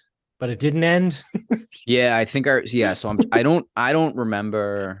ended, but it didn't end. Yeah, I think so I don't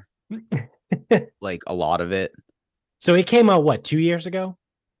remember like a lot of it. So it came out what, 2 years ago?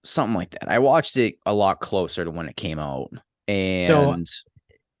 Something like that. I watched it a lot closer to when it came out. So And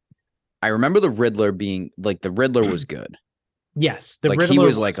I remember the Riddler being like the Riddler was good. yes, the Like Riddler he was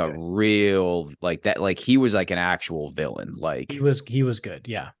was like a good. real like that, like he was like an actual villain. He Like, was he was good.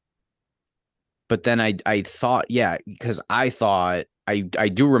 Yeah. but then I thought, yeah, because I thought I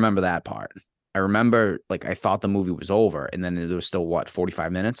do remember that part. I remember like I thought the movie was over, and then there was still what,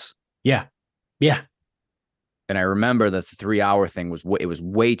 45 minutes? Yeah. Yeah. And I remember that the 3 hour thing was it was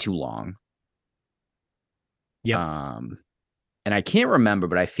way too long. Yep. And I can't remember,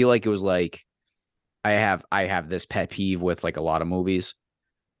 but I feel like it was like I have this pet peeve with like a lot of movies,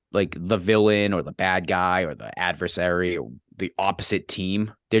 like the villain or the bad guy or the adversary or the opposite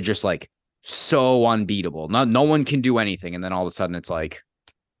team. They're just like so unbeatable. No one can do anything, and then all of a sudden it's like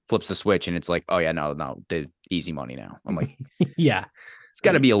flips the switch and it's like, oh yeah, no, the easy money now. I'm like, Yeah. it's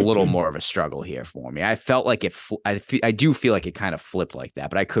got to be a little more of a struggle here for me. I felt like I do feel like it kind of flipped like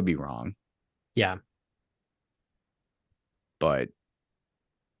that, but I could be wrong. Yeah. But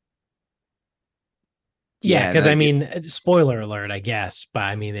Yeah, yeah, because I mean, spoiler alert, I guess, but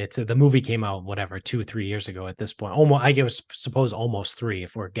I mean, it's the movie came out whatever 2 or 3 years ago at this point. Almost, I guess, suppose almost three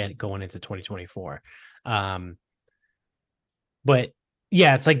if we're going into 2024. But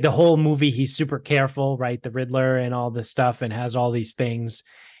yeah, it's like the whole movie. He's super careful, right? The Riddler and all this stuff, and has all these things,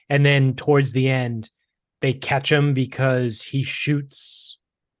 and then towards the end, they catch him because he shoots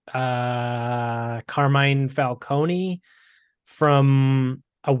Carmine Falcone from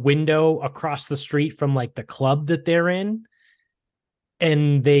a window across the street from like the club that they're in,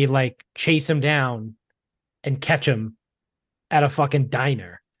 and they like chase him down and catch him at a fucking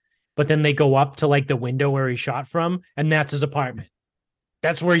diner. But then they go up to like the window where he shot from, and that's his apartment.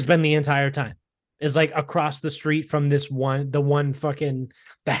 That's where he's been the entire time. Is like across the street from the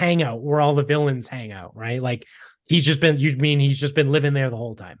hangout where all the villains hang out, right? Like he's just been living there the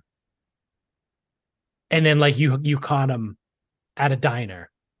whole time. And then like you caught him at a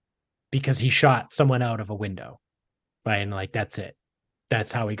diner because he shot someone out of a window, right? And like that's it.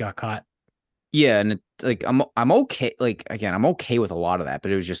 That's how he got caught. yeah, and like I'm okay. Like again, I'm okay with a lot of that,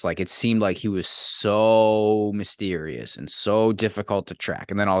 but it was just like it seemed like he was so mysterious and so difficult to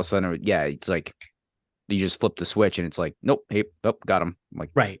track, and then all of a sudden, yeah, it's like you just flip the switch, and it's like, nope, hey, oh, got him. I'm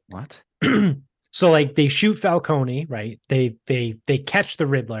like, Right. what? So like they shoot Falcone, right? They catch the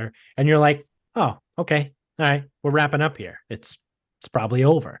Riddler, and you're like, oh, okay, all right, we're wrapping up here. It's probably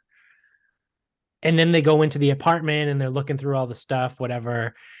over. And then they go into the apartment and they're looking through all the stuff,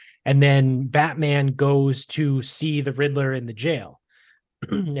 whatever. And then Batman goes to see the Riddler in the jail.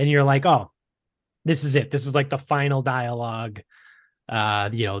 And you're like, oh, this is it. This is like the final dialogue.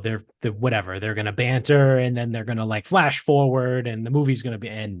 They're whatever. They're gonna banter and then they're gonna like flash forward and the movie's gonna be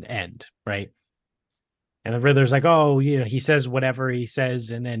end, right? And the Riddler's like, oh, he says whatever he says,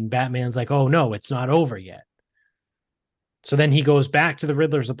 and then Batman's like, oh no, it's not over yet. So then he goes back to the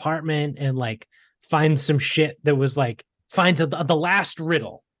Riddler's apartment and like finds some shit that was like finds the last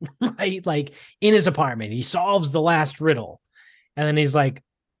riddle, right? Like in his apartment, he solves the last riddle, and then he's like,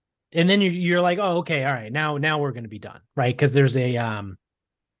 and then you're like, oh, okay, all right, now we're gonna be done, right? Because there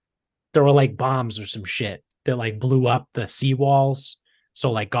were like bombs or some shit that like blew up the seawalls,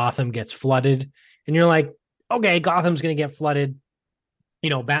 so like Gotham gets flooded, and you're like, okay, Gotham's gonna get flooded.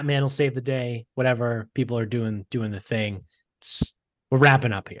 Batman will save the day. Whatever, people are doing the thing. We're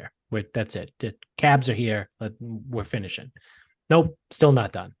wrapping up here. That's it. The cabs are here. We're finishing. Nope, still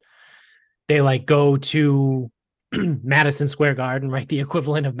not done. They like go to Madison Square Garden, right? The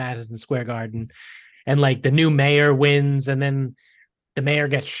equivalent of Madison Square Garden. And like the new mayor wins, and then the mayor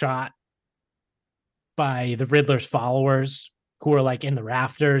gets shot by the Riddler's followers who are like in the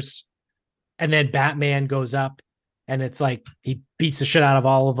rafters. And then Batman goes up and it's like he beats the shit out of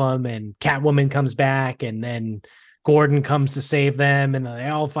all of them. And Catwoman comes back, and then Gordon comes to save them, and they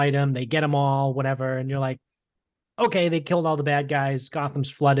all fight him. They get them all, whatever. And you're like, okay, they killed all the bad guys.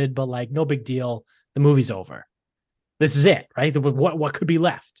 Gotham's flooded, but like, no big deal. The movie's over. This is it, right? What could be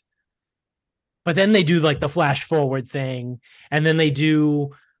left? But then they do like the flash forward thing, and then they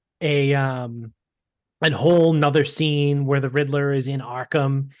do a whole nother scene where the Riddler is in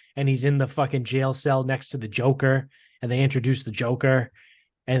Arkham and he's in the fucking jail cell next to the Joker, and they introduce the Joker,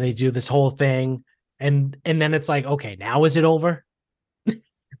 and they do this whole thing, and then it's like, okay, now is it over?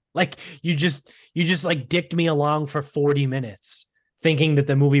 Like you just like dicked me along for 40 minutes thinking that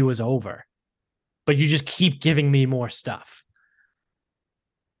the movie was over, but you just keep giving me more stuff.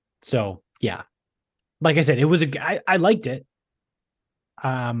 So yeah, like I said, I liked it.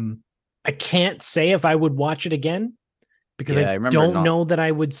 I can't say if I would watch it again because Yeah, I I remember don't know that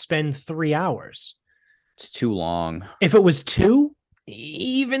I would spend 3 hours. It's too long. If it was two,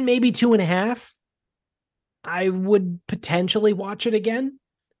 even maybe 2.5, I would potentially watch it again.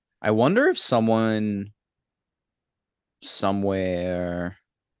 I wonder if someone somewhere,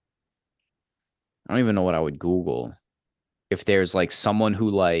 I don't even know what I would Google. If there's like someone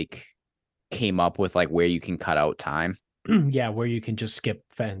who like came up with like where you can cut out time. Yeah, where you can just skip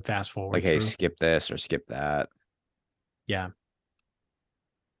and fast forward Like, hey, through. skip this or skip that. Yeah.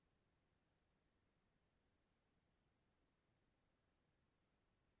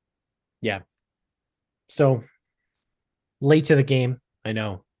 Yeah. So late to the game, I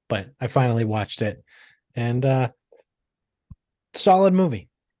know, but I finally watched it, and solid movie.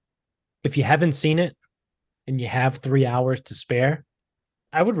 If you haven't seen it and you have 3 hours to spare,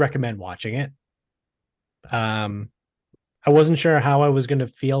 I would recommend watching it. Um, I wasn't sure how I was going to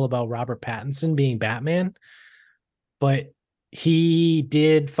feel about Robert Pattinson being Batman, but he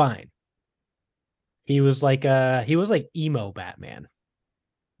did fine. He was like emo Batman.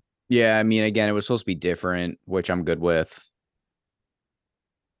 Yeah, I mean, again, it was supposed to be different, which I'm good with.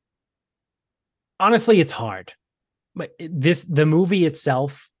 Honestly, it's hard. But the movie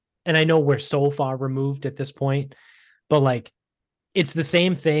itself, and I know we're so far removed at this point, but like it's the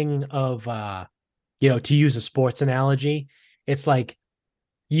same thing of to use a sports analogy, it's like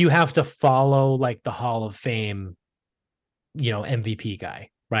you have to follow like the Hall of Fame, MVP guy,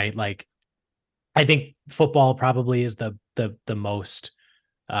 right? Like I think football probably is the most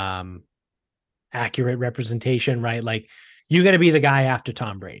um accurate representation, right? Like you got to be the guy after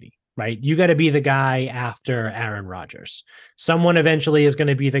Tom Brady, right? You got to be the guy after Aaron Rodgers. Someone eventually is going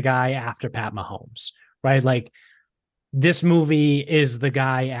to be the guy after Pat Mahomes, right? Like this movie is the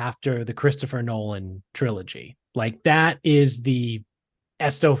guy after the Christopher Nolan trilogy. Like that is the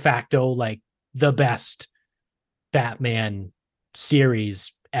esto facto, like the best Batman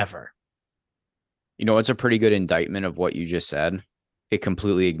series ever. You know, it's a pretty good indictment of what you just said. It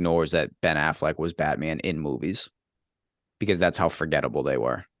completely ignores that Ben Affleck was Batman in movies because that's how forgettable they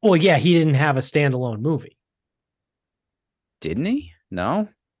were. Well, yeah, he didn't have a standalone movie. Didn't he? No.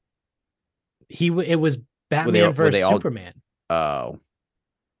 It was Were Batman were they versus all? Superman. Oh,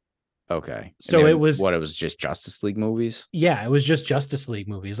 okay. And So it was, what? It was just Justice League movies. yeah, it was just Justice League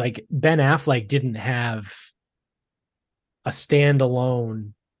movies. Like Ben Affleck didn't have a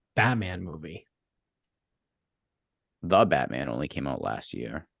standalone Batman movie. The Batman only came out last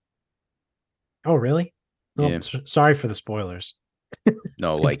year. Oh, really? Oh, Yeah. sorry for the spoilers.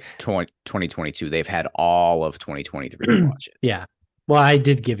 No, like 2022. They've had all of 2023 to watch it. Yeah. Well, I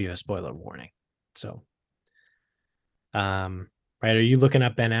did give you a spoiler warning. So, right. Are you looking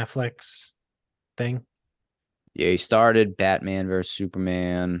up Ben Affleck's thing? Yeah, he started Batman versus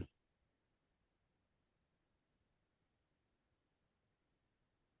Superman.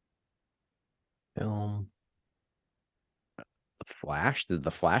 Film. The Flash? Did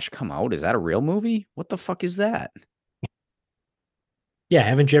The Flash come out? Is that a real movie? What the fuck is that? Yeah.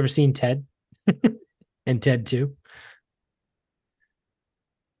 Haven't you ever seen Ted and Ted 2?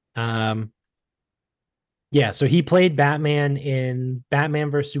 Um, yeah. So he played Batman in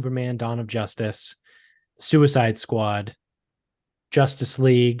Batman versus Superman, Dawn of Justice, Suicide Squad, Justice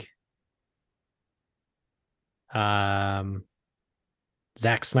League, um,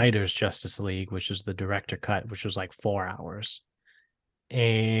 Zack Snyder's Justice League, which is the director cut, which was like 4 hours,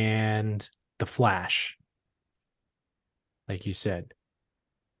 and The Flash, like you said.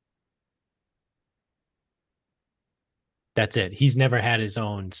 That's it. He's never had his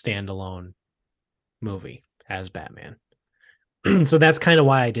own standalone movie. as Batman. So that's kind of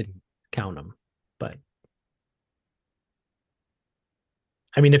why I didn't count him. But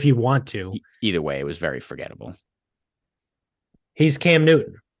I mean, if you want to, Either way, it was very forgettable. he's Cam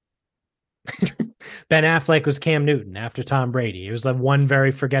Newton. Ben Affleck was Cam Newton after Tom Brady. It was like one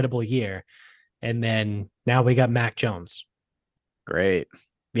very forgettable year. And then now we got Mac Jones. Great.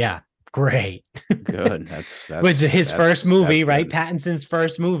 Yeah, great. Good. That's was his first movie, right? Good. Pattinson's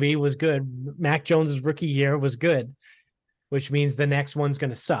first movie was good. Mac Jones's rookie year was good, which means the next one's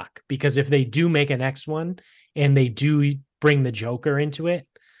going to suck, because if they do make a next one and they do bring the Joker into it,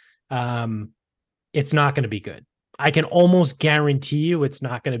 it's not going to be good. I can almost guarantee you it's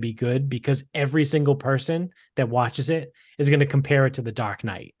not going to be good, because every single person that watches it is going to compare it to The Dark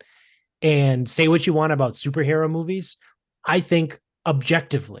Knight. And say what you want about superhero movies, I think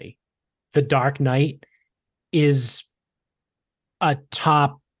objectively, The Dark Knight is at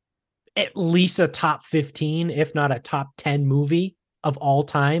least a top 15, if not a top 10 movie of all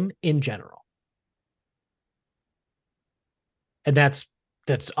time in general. And that's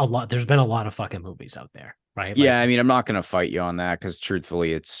a lot. There's been a lot of fucking movies out there, right? Yeah, I mean, I'm not gonna fight you on that, because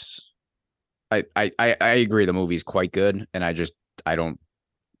truthfully, I agree the movie's quite good, and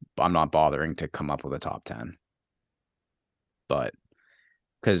I'm not bothering to come up with a top 10. But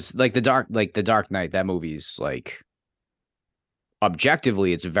because the Dark Knight, that movie's like,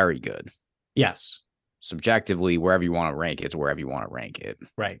 objectively it's very good. Yes. Subjectively, wherever you want to rank it, it's wherever you want to rank it.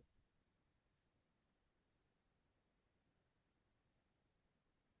 Right.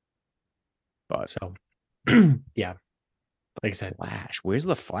 But so yeah. Like I said, Flash. Where's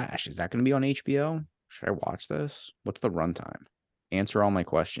the Flash? Is that going to be on HBO? Should I watch this? What's the runtime? Answer all my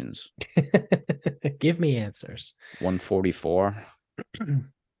questions. Give me answers. 144.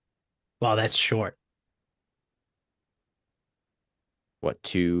 Well, that's short. What,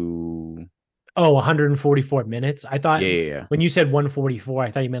 2? Oh, 144 minutes. I thought Yeah. when you said 144,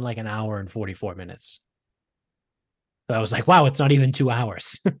 I thought you meant like an hour and 44 minutes. So I was like, wow, it's not even 2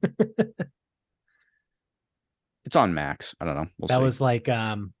 hours. It's on Max. I don't know. We'll that see. was like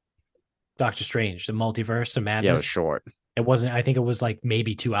Doctor Strange, the Multiverse of Madness. Yeah, it was short. It wasn't, I think it was like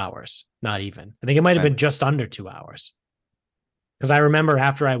maybe 2 hours, not even. I think it might have been just under 2 hours. Because I remember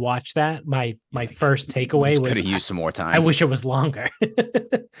after I watched that, my first takeaway was, could have used some more time. I wish it was longer.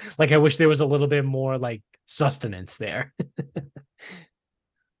 Like, I wish there was a little bit more like sustenance there.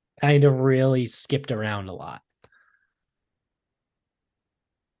 Kind of really skipped around a lot.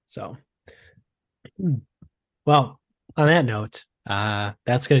 So, well, on that note,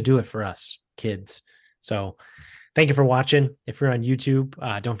 that's going to do it for us, kids. So thank you for watching. If you're on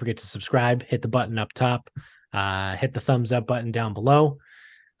YouTube, don't forget to subscribe, hit the button up top, hit the thumbs up button down below.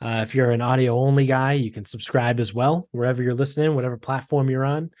 If you're an audio only guy, you can subscribe as well, wherever you're listening, whatever platform you're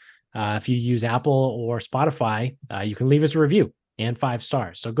on. If you use Apple or Spotify, you can leave us a review and 5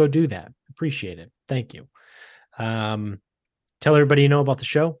 stars. So go do that. Appreciate it. Thank you. Tell everybody you know about the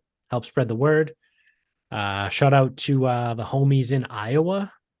show. Help spread the word. Shout out to the homies in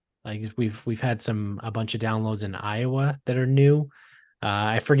Iowa. Like we've had a bunch of downloads in Iowa that are new.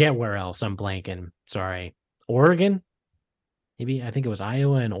 I forget where else. I'm blanking. Sorry. Oregon? Maybe, I think it was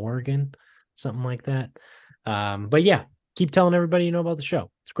Iowa and Oregon, something like that. But yeah, keep telling everybody you know about the show.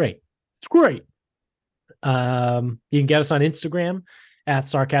 It's great. It's great. You can get us on Instagram at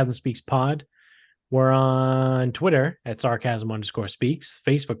Sarcasm Speaks Pod. We're on Twitter at sarcasm_speaks.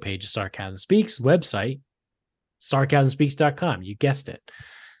 Facebook page is Sarcasm Speaks. Website, sarcasmspeaks.com. You guessed it.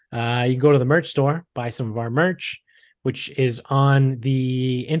 You can go to the merch store, buy some of our merch, which is on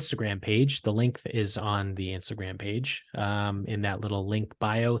the Instagram page. The link is on the Instagram page, in that little link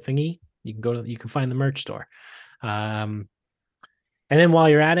bio thingy. You can find the merch store. And then while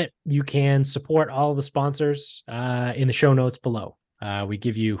you're at it, you can support all of the sponsors in the show notes below. We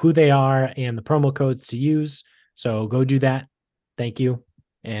give you who they are and the promo codes to use. So go do that. Thank you.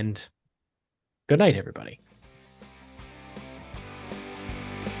 And good night, everybody.